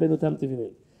pair of Rabbeinu Tam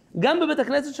tefillin. Gam bebet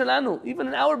HaKnesset shelanu, even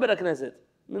in our Bet HaKnesset,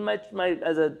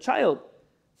 as a child,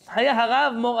 Haya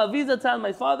harav mor avi zatzal,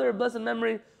 my father, blessed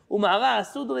memory, umahara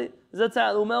asudri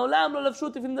zatzal, umeolam lo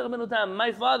lefshu tefillin de Rabbeinu Tam.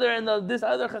 My father and this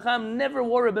other chacham never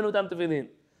wore Rabbeinu Tam tefillin.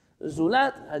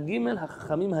 Zulat hagimel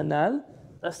hachachamim hanal,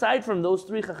 aside from those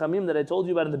 3 chachamim that I told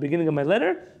you about in the beginning of my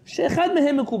letter, she'echad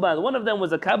mehem mekubal. One of them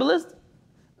was a Kabbalist.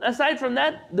 Aside from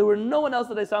that, there were no one else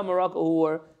that I saw in Morocco who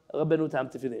wore Rabbeinu Tam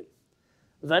tefillin.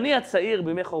 V'ani atzair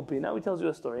b'mei chorpi. Now he tells you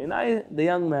a story. And I, the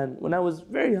young man, when I was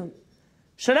very young,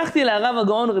 שלחתי לרב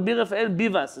הגאון רבי רפאל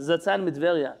ביבס, זצ"ל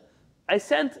מטבריה. I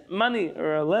sent money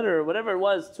or a letter or whatever it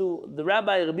was to the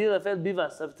rabbi Rabbi Rafael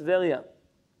Bivas of Tveria.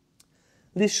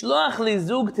 לשלוח לי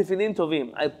זוג תפילין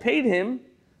טובים. I paid him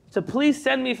to please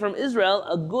send me from Israel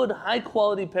a good high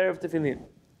quality pair of tefillin.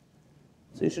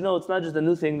 So you should know it's not just a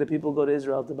new thing that people go to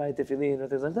Israel to buy tefillin or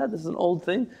things like that. This is an old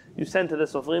thing. You send to the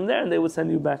sofrim there and they would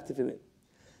send you back tefillin.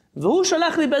 והוא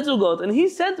שלח לי בית זוגות, and he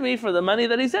sent me for the money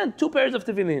that he sent 2 pairs of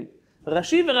tefillin.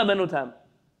 Rashi v'Rabbeinu Tam.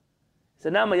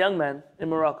 So now I'm a young man in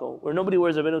Morocco, where nobody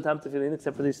wears Rabbeinu Tam tefillin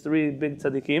except for these 3 big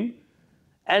tzaddikim.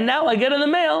 And now I get in the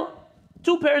mail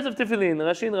 2 pairs of tefillin,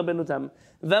 Rashi and Rabbeinu Tam.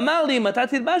 V'amar li mata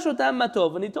tilbash otam ma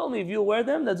tov. And he told me, if you wear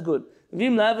them, that's good.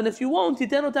 V'im lav, and if you won't,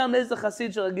 titen otam le'ez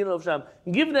chasid shel Ragil Lov.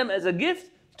 Give them as a gift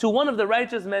to one of the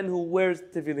righteous men who wears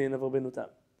tefillin of Rabbeinu Tam.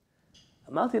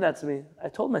 אמרתי לעצמי, I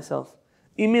told myself,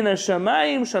 אם מן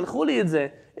השמיים שלחו לי את זה,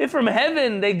 if from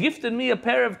heaven they gifted me a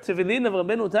pair of תפילין of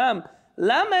רבנו תם,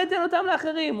 למה אתן אותם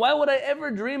לאחרים? Why would I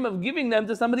ever dream of giving them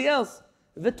to somebody else?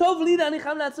 וטוב לי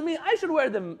להניחם לעצמי, I should wear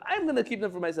them, I'm going to keep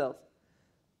them for myself.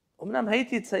 אמנם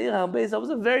הייתי צעיר הרבה, so I was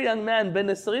a very young man, בן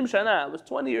 20 שנה, I was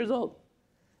 20 years old.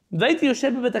 והייתי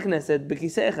יושב בבית הכנסת,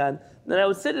 בכיסא אחד, and I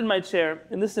would sit in my chair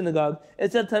in the synagogue,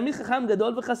 אצל תלמיד חכם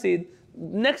גדול וחסיד,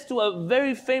 next to a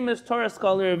very famous Torah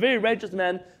scholar, a very righteous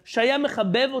man, שהיה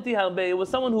מחבב אותי הרבה. It was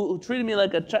someone who treated me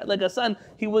like a son.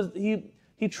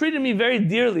 He treated me very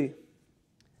dearly.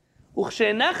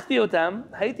 וכשהנחתי אותם,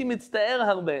 הייתי מצטער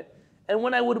הרבה. And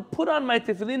when I would put on my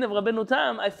tefillin of Rabbeinu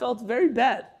Tam, I felt very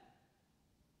bad.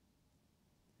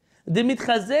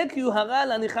 דמתחזק יוהרה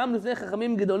להניחם לפני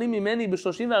חכמים גדולים ממני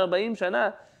ב-30 ו-40 שנה,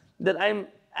 that I'm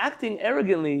acting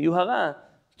arrogantly, יוהרה,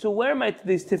 to wear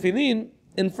these tefillin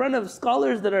in front of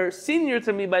scholars that are senior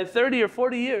to me by 30 or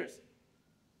 40 years.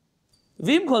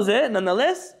 ועם כל זה,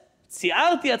 nonetheless,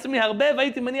 ציערתי עצמי הרבה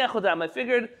והייתי מניח אותם. I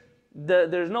figured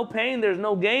there's no pain, there's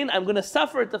no gain. I'm going to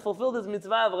suffer to fulfill this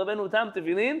mitzvah of Rabbeinu Tam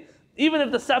tefillin, even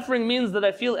if the suffering means that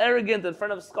I feel arrogant in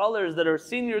front of scholars that are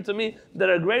senior to me, that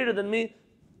are greater than me,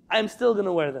 I'm still going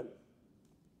to wear them.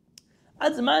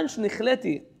 עד זמן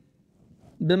שנכלאתי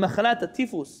במחלת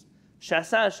הטיפוס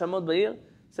שעשה השמות בעיר,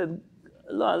 said,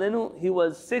 לא עלינו, he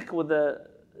was sick with the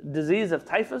disease of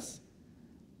typhus,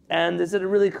 and they said it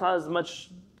really caused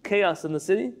much chaos in the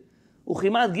city.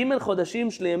 וכמעט ג'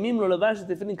 חודשים שלימים לא לבש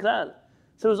תפילין כלל.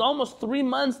 So it was almost 3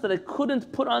 months that I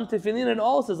couldn't put on tefillin at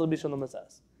all, says Rabbi Shalom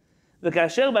Asas.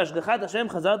 וכאשר בהשגחת השם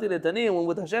חזרתי לתני, when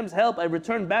with Hashem's help I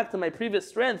returned back to my previous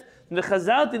strength,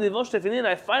 וחזרתי לבוש תפילין,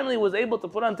 I finally was able to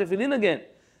put on tefillin again.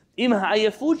 עם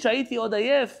העייפות שהייתי עוד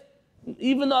עייף,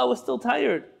 even though I was still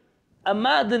tired,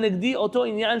 עמד לנגדי אותו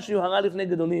עניין שיוהרה לפני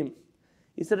גדולים.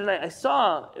 He said, and I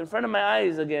saw in front of my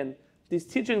eyes again these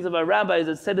teachings of our rabbis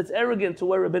that said it's arrogant to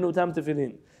wear Rabbeinu Tam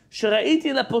tefillin.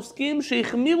 שראיתי לפוסקים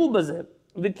שהחמירו בזה,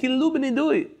 וקילו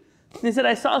בנידוי. He said,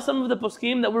 I saw some of the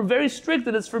poskim that were very strict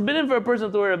that it's forbidden for a person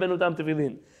to wear Rabbeinu Tam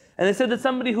tefillin. And they said that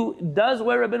somebody who does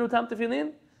wear Rabbeinu Tam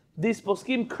tefillin, these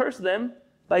poskim curse them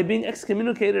by being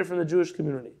excommunicated from the Jewish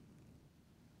community.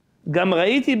 גם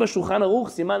ראיתי בשולחן ערוך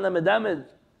סימן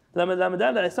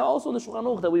למדמד, I saw also in the Shulchan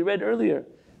Aruch that we read earlier,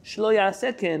 שלא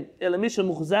יעשה כן, אלא מי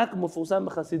שמוחזק ומפורסם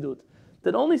בחסידות.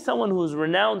 That only someone who is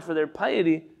renowned for their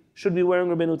piety should be wearing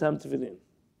Rabbeinu Tam tefillin.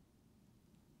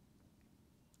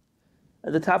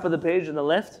 At the top of the page on the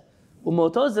left,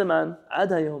 ומאותו זמן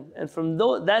עד היום, and from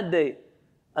that day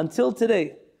until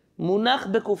today, מונח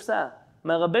בקופסה,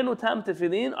 מהרבנו תם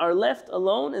תפילין are left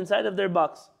alone inside of their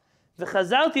box.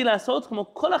 וחזרתי לעשות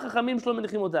כמו כל החכמים שלא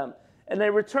מניחים אותם. And I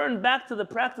returned back to the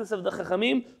practice of the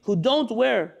חכמים who don't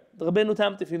wear רבנו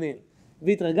תם תפילין.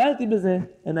 והתרגלתי בזה,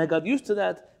 and I got used to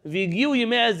that, והגיעו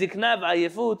ימי הזקנה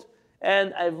והעייפות,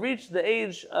 and I've reached the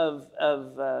age of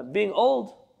being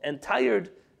old and tired,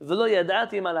 ולא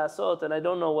ידעתי מה לעשות, and I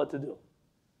don't know what to do.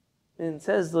 And it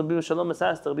says, Rabbi Shalom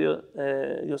Asas, Rabbi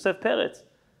Yosef Peretz,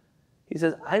 he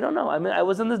says, I don't know. I mean, I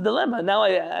was in this dilemma. Now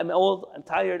I'm old, I'm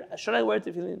tired. Should I wear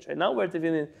tefillin? Should I not wear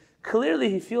tefillin? Clearly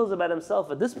he feels about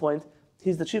himself at this point,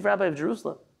 he's the chief rabbi of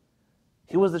Jerusalem.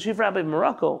 He was the chief rabbi of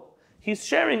Morocco. He's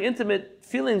sharing intimate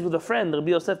feelings with a friend,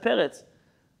 Rabbi Yosef Peretz.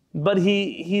 But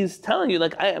he's telling you,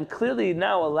 like, I am clearly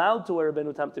now allowed to wear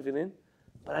Rabbeinu Tam tefillin,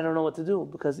 but I don't know what to do,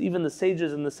 because even the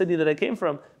sages in the city that I came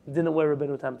from didn't wear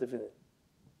Rabbeinu Tam tefillin.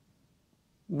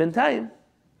 Bintayim,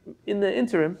 in the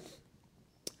interim,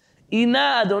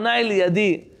 Ina Adonai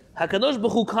liyadi, HaKadosh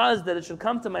Baruch Hu caused that it should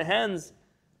come to my hands.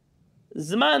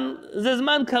 Zman, ze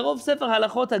zman karov sefer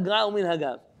halachot hagra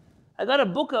uminhagav. I got a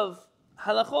book of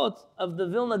halachot of the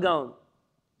Vilna Gaon.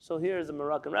 So here is a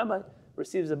Moroccan rabbi,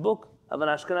 receives a book of an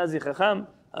Ashkenazi chacham,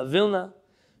 of Vilna.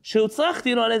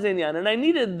 שהוצרכתי לו על איזה עניין, and I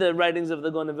needed the writings of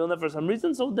the Gaon of Vilna for some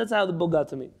reason, so that's how the book got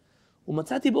to me.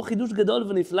 ומצאתי בו חידוש גדול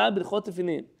ונפלא בהלכות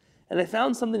תפילין. And I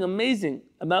found something amazing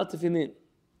about tefillin.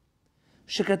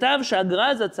 שכתב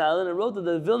שהגר"א זצ"ל, and I wrote that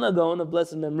the Vilna Gaon of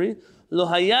blessed memory,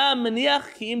 לא היה מניח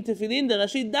כי אם תפילין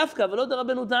דראשית דווקא ולא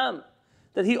דרבנו תם.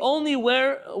 That he only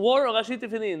wore ראשית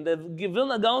תפילין. The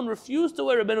Vilna Gaon refused to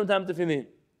wear רבנו תם תפילין.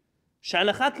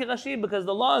 שהלכה כראשי, because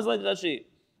the law is like ראשי.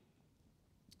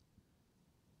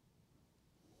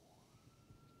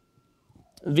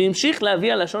 והמשיך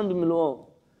להביא הלשון במלואו.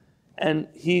 And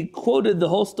he quoted the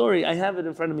whole story. I have it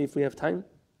in front of me if we have time.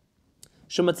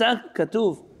 שמצא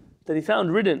כתוב, that he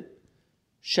found written,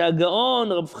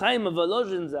 שהגאון רב חיים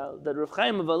הוולוז'ין ז"ל, that Rav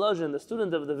Chaim of Volozhin, the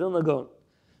student of the Vilna Gaon,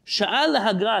 שאל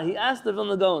להגר"א, he asked the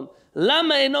Vilna Gaon,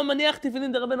 למה אינו מניח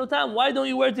תפילין דרבנו תם? Why don't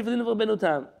you wear תפילין דרבנו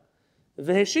תם?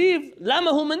 והשיב, למה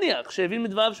הוא מניח? שהבין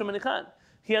מדבריו שמניחן.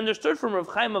 He understood from Rav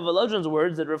Chaim of Volozhin's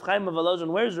words that Rav Chaim of Volozhin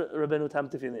wears Rabbeinu Tam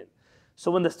tefillin. So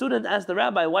when the student asked the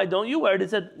rabbi, why don't you wear it? He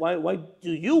said, why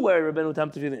do you wear Rabbeinu Tam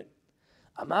tefillin?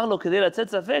 Amar lo kedei latzet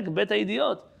safek bet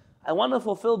ha'idiyot. I want to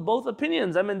fulfill both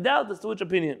opinions. I'm in doubt as to which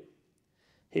opinion.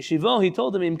 Hishivo, he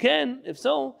told him, if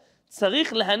so, tzarich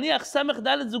lehaniach samech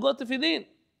dalet zugot tefillin.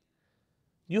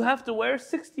 You have to wear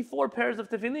 64 pairs of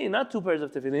tefillin, not 2 pairs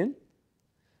of tefillin.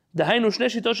 דהיינו שני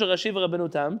שיטות של רש"י ורבנו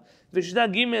תם, ושיטה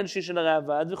ג' של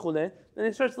הראב"ד וכו'. And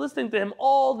he starts listening to him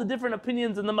all the different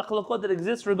opinions and the machlokot that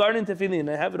exist regarding tefillin.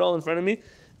 I have it all in front of me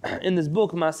in this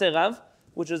book, Maaseh Rav,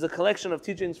 which is a collection of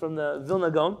teachings from the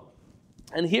Vilna Gaon.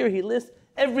 And here he lists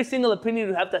every single opinion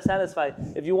you have to satisfy.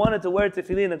 If you wanted to wear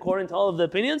tefillin according to all of the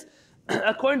opinions,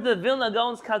 according to the Vilna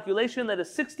Gaon's calculation, that is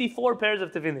 64 pairs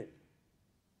of tefillin.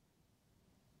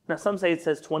 Now some say it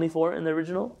says 24 in the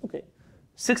original. Okay.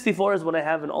 64 is what I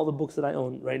have in all the books that I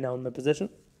own right now in my possession.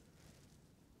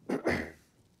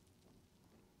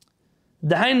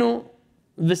 דהיינו,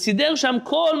 וסידר שם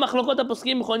כל מחלוקות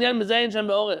הפוסקים מכונן מזיין שם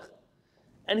באורך.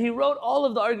 And he wrote all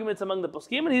of the arguments among the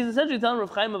poskim, and he's essentially telling Rav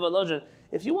Chaim of Volozhin,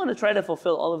 if you want to try to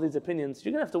fulfill all of these opinions,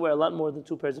 you're going to have to wear a lot more than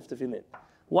 2 pairs of tefillin.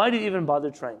 Why do you even bother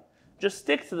trying? Just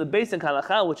stick to the basic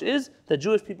halakha, which is that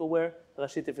Jewish people wear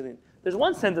Rashi tefillin. There's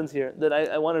one sentence here that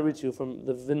I want to read to you from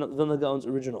the Vilna Gaon's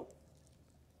original.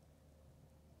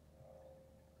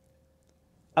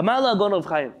 Amar Agon Rav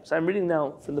Chaim. So I'm reading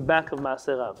now from the back of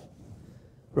Maaseh Rav.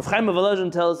 Rav Chaim of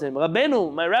Volozhin tells him,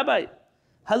 Rabbeinu, my rabbi,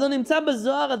 Halo nimtza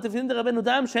b'zohar al tefillin de Rabbeinu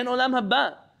Tam she'en olam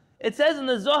haba. It says in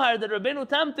the Zohar that Rabbeinu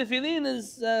Tam tefillin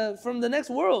is from the next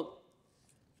world.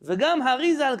 וגם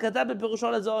הריזל כתב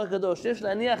בפירושו לזוהר הקדוש, יש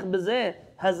להניח בזה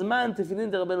הזמן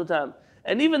תפילין de Rabbeinu Tam.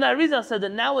 And even the Arizal said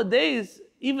that nowadays,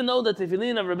 even though the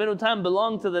tefillin of Rabbeinu Tam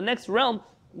belong to the next realm,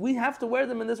 we have to wear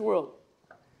them in this world.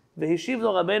 V'hishiv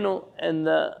lo Rabbeinu, and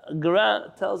the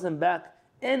Gra tells him back,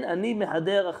 En ani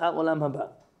mehader achar olam haba.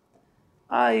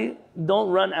 I don't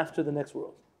run after the next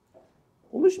world.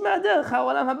 ומיש mehader achar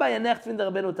olam haba yanech tefillin de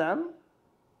Rabbeinu Tam.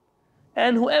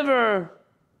 And whoever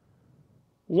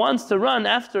wants to run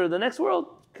after the next world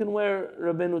can wear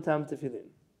Rabbeinu Tam tefillin.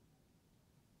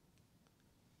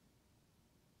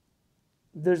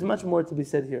 There's much more to be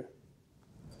said here.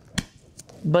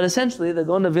 But essentially, the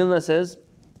Gaon of Vilna says,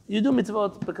 you do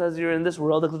mitzvot because you're in this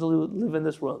world, because you live in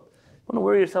this world. You want to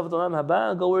wear yourself at Olam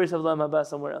Haba, go wear yourself at Olam Haba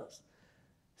somewhere else.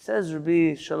 Says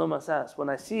Rabbi Shalom Asas, when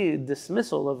I see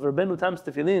dismissal of Rabbeinu Tam's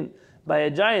tefillin by a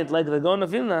giant like the Gaon of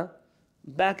Vilna,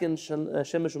 back in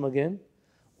Shemesh Umagen,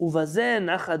 ובזה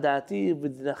נחה דעתי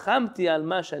ונחמתי על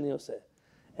מה שאני עושה.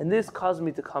 And this caused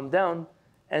me to calm down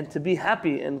and to be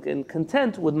happy and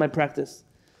content with my practice.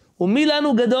 ומי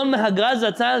לנו גדול מהגר"א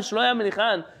זצ"ל שלא היה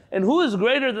מניחן? And who is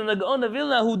greater than the Gaon of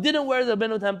Vilna who didn't wear the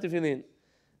Rabbeinu Tam tefillin?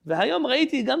 והיום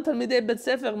ראיתי גם תלמידי בית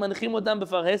ספר מניחים אותם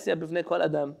בפרהסיה בפני כל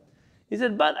אדם. He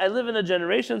said, but I live in a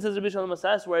generation, says Rabbi Shalom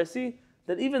Asas, where I see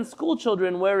that even school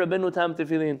children wear Rabbeinu Tam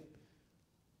tefillin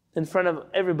in front of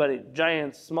everybody,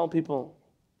 giants, small people.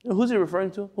 Who's he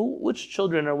referring to? Which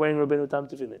children are wearing Rabbeinu Tam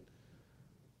tefillin?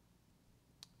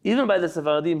 Even by the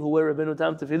Sephardim who wear Rabbeinu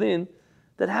Tam tefillin,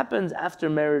 that happens after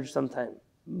marriage sometime.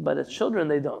 But as children,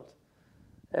 they don't.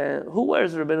 Who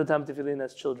wears Rabbeinu Tam tefillin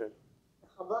as children?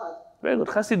 Chabad. Very good.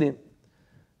 Hasidim.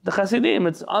 The Hasidim,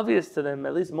 it's obvious to them,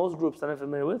 at least most groups that I'm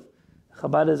familiar with,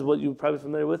 Chabad is what you're probably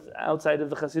familiar with outside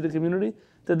of the Hasidic community,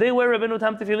 that they wear Rabbeinu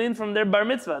Tam tefillin from their bar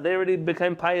mitzvah. They already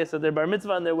became pious at their bar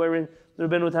mitzvah and they're wearing the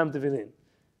Rabbeinu Tam tefillin.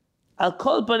 Al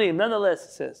kol panim, nonetheless,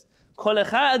 it says, Kol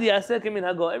echad yaseh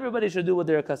keminhago. Everybody should do what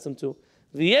they're accustomed to.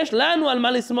 V'yesh lanu al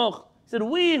ma lismoch. He said,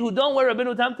 we who don't wear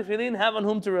Rabbeinu Tam tefillin have on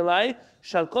whom to rely.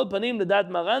 Shal kol panim ledat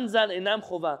Maran zal einam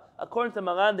chova. According to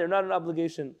Maran, they're not an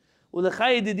obligation.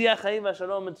 U'lechai yedidi ha'chaim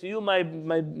v'shalom. And to you,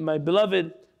 my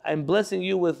beloved, I'm blessing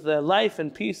you with life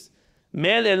and peace.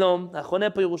 Me'el elom.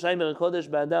 Hachoneh po Yerushalayim Erev Kodesh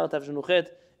ba'adar tavshenuchet.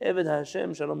 Eved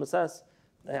Hashem Shalom Asas.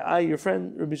 I, your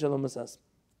friend, Rabbi Shalom Asas.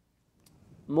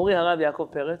 Mori Harav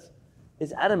Yaakov Peretz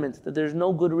is adamant that there's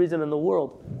no good reason in the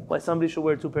world why somebody should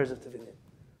wear 2 pairs of tefillin.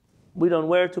 We don't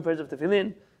wear 2 pairs of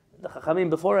tefillin. The Chachamim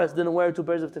before us didn't wear 2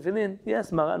 pairs of tefillin.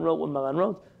 Yes, Maran wrote what Maran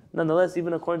wrote. Nonetheless,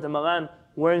 even according to Maran,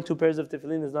 wearing 2 pairs of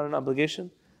tefillin is not an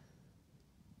obligation.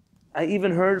 I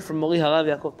even heard from Mori Harav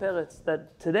Yaakov Peretz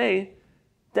that today,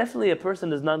 definitely a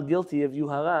person is not guilty of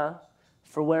Yuhara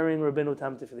for wearing Rabbeinu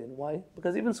Tam tefillin. Why?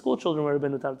 Because even school children wear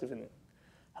Rabbeinu Tam tefillin.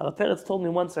 Harav Peretz told me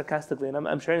once sarcastically, and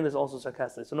I'm sharing this also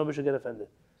sarcastically, so nobody should get offended.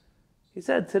 He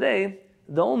said, today,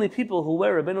 the only people who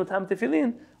wear Rabbeinu Tam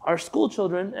tefillin are school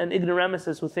children and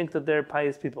ignoramuses who think that they're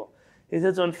pious people. He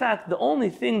said, so in fact, the only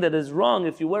thing that is wrong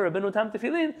if you wear Rabbeinu Tam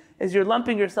tefillin is you're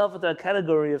lumping yourself into a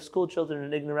category of school children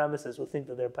and ignoramuses who think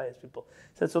that they're pious people.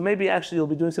 He said, so maybe actually you'll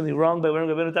be doing something wrong by wearing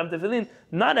Rabbeinu Tam tefillin,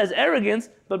 not as arrogance,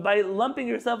 but by lumping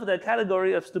yourself into a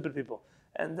category of stupid people.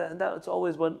 And that's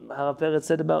always what Harav Peretz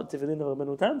said about tefillin of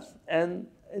Rabbeinu Tam. And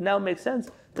it now makes sense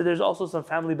that there's also some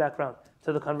family background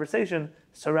to the conversation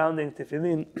surrounding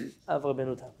tefillin of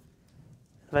Rabbeinu Tam.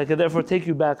 If I could therefore take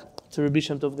you back to Rabbi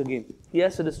Shem Tov Gagin.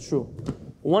 Yes, it is true.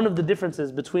 One of the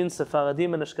differences between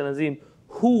Sephardim and Ashkenazim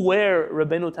who wear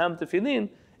Rabbeinu Tam tefillin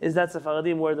is that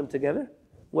Sephardim wear them together,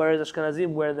 whereas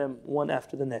Ashkenazim wear them one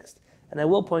after the next. And I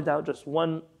will point out just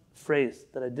one phrase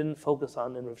that I didn't focus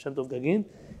on in Rav Shem Tov Gagin,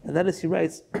 and that is he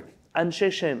writes,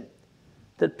 Anshe Shem,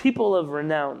 that people of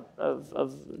renown,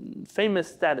 of famous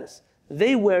status,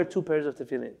 they wear two pairs of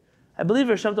tefillin. I believe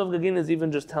Rav Shem Tov Gagin is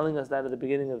even just telling us that at the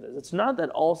beginning of this. It's not that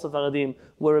all Sephardim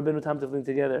wear Rabbeinu Tam tefillin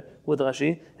together with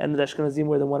Rashi, and the Ashkenazim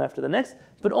wear them one after the next,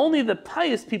 but only the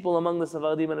pious people among the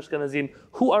Sephardim and Ashkenazim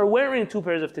who are wearing two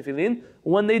pairs of tefillin,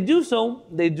 when they do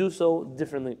so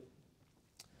differently.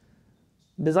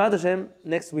 B'ezrat Hashem,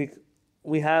 next week,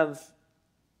 we have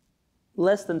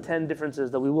less than 10 differences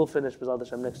that we will finish B'ezrat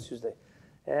Hashem next Tuesday.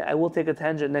 I will take a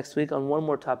tangent next week on one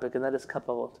more topic, and that is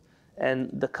kaparot, and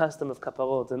the custom of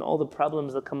kaparot, and all the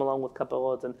problems that come along with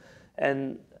kaparot.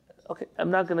 And okay,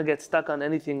 I'm not going to get stuck on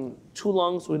anything too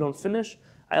long so we don't finish.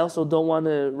 I also don't want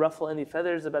to ruffle any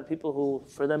feathers about people who,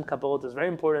 for them, kaparot is very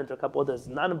important, or kaparot is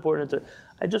not important.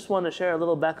 I just want to share a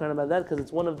little background about that, because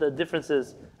it's one of the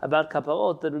differences about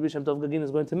kaparot that Rabbi Shem Tov Gagin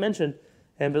is going to mention.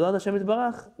 And B'ezrat Hashem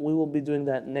Yitbarach, we will be doing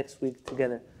that next week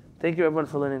together. Thank you everyone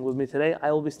for learning with me today.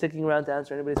 I will be sticking around to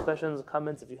answer anybody's questions,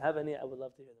 comments. If you have any, I would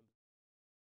love to hear them.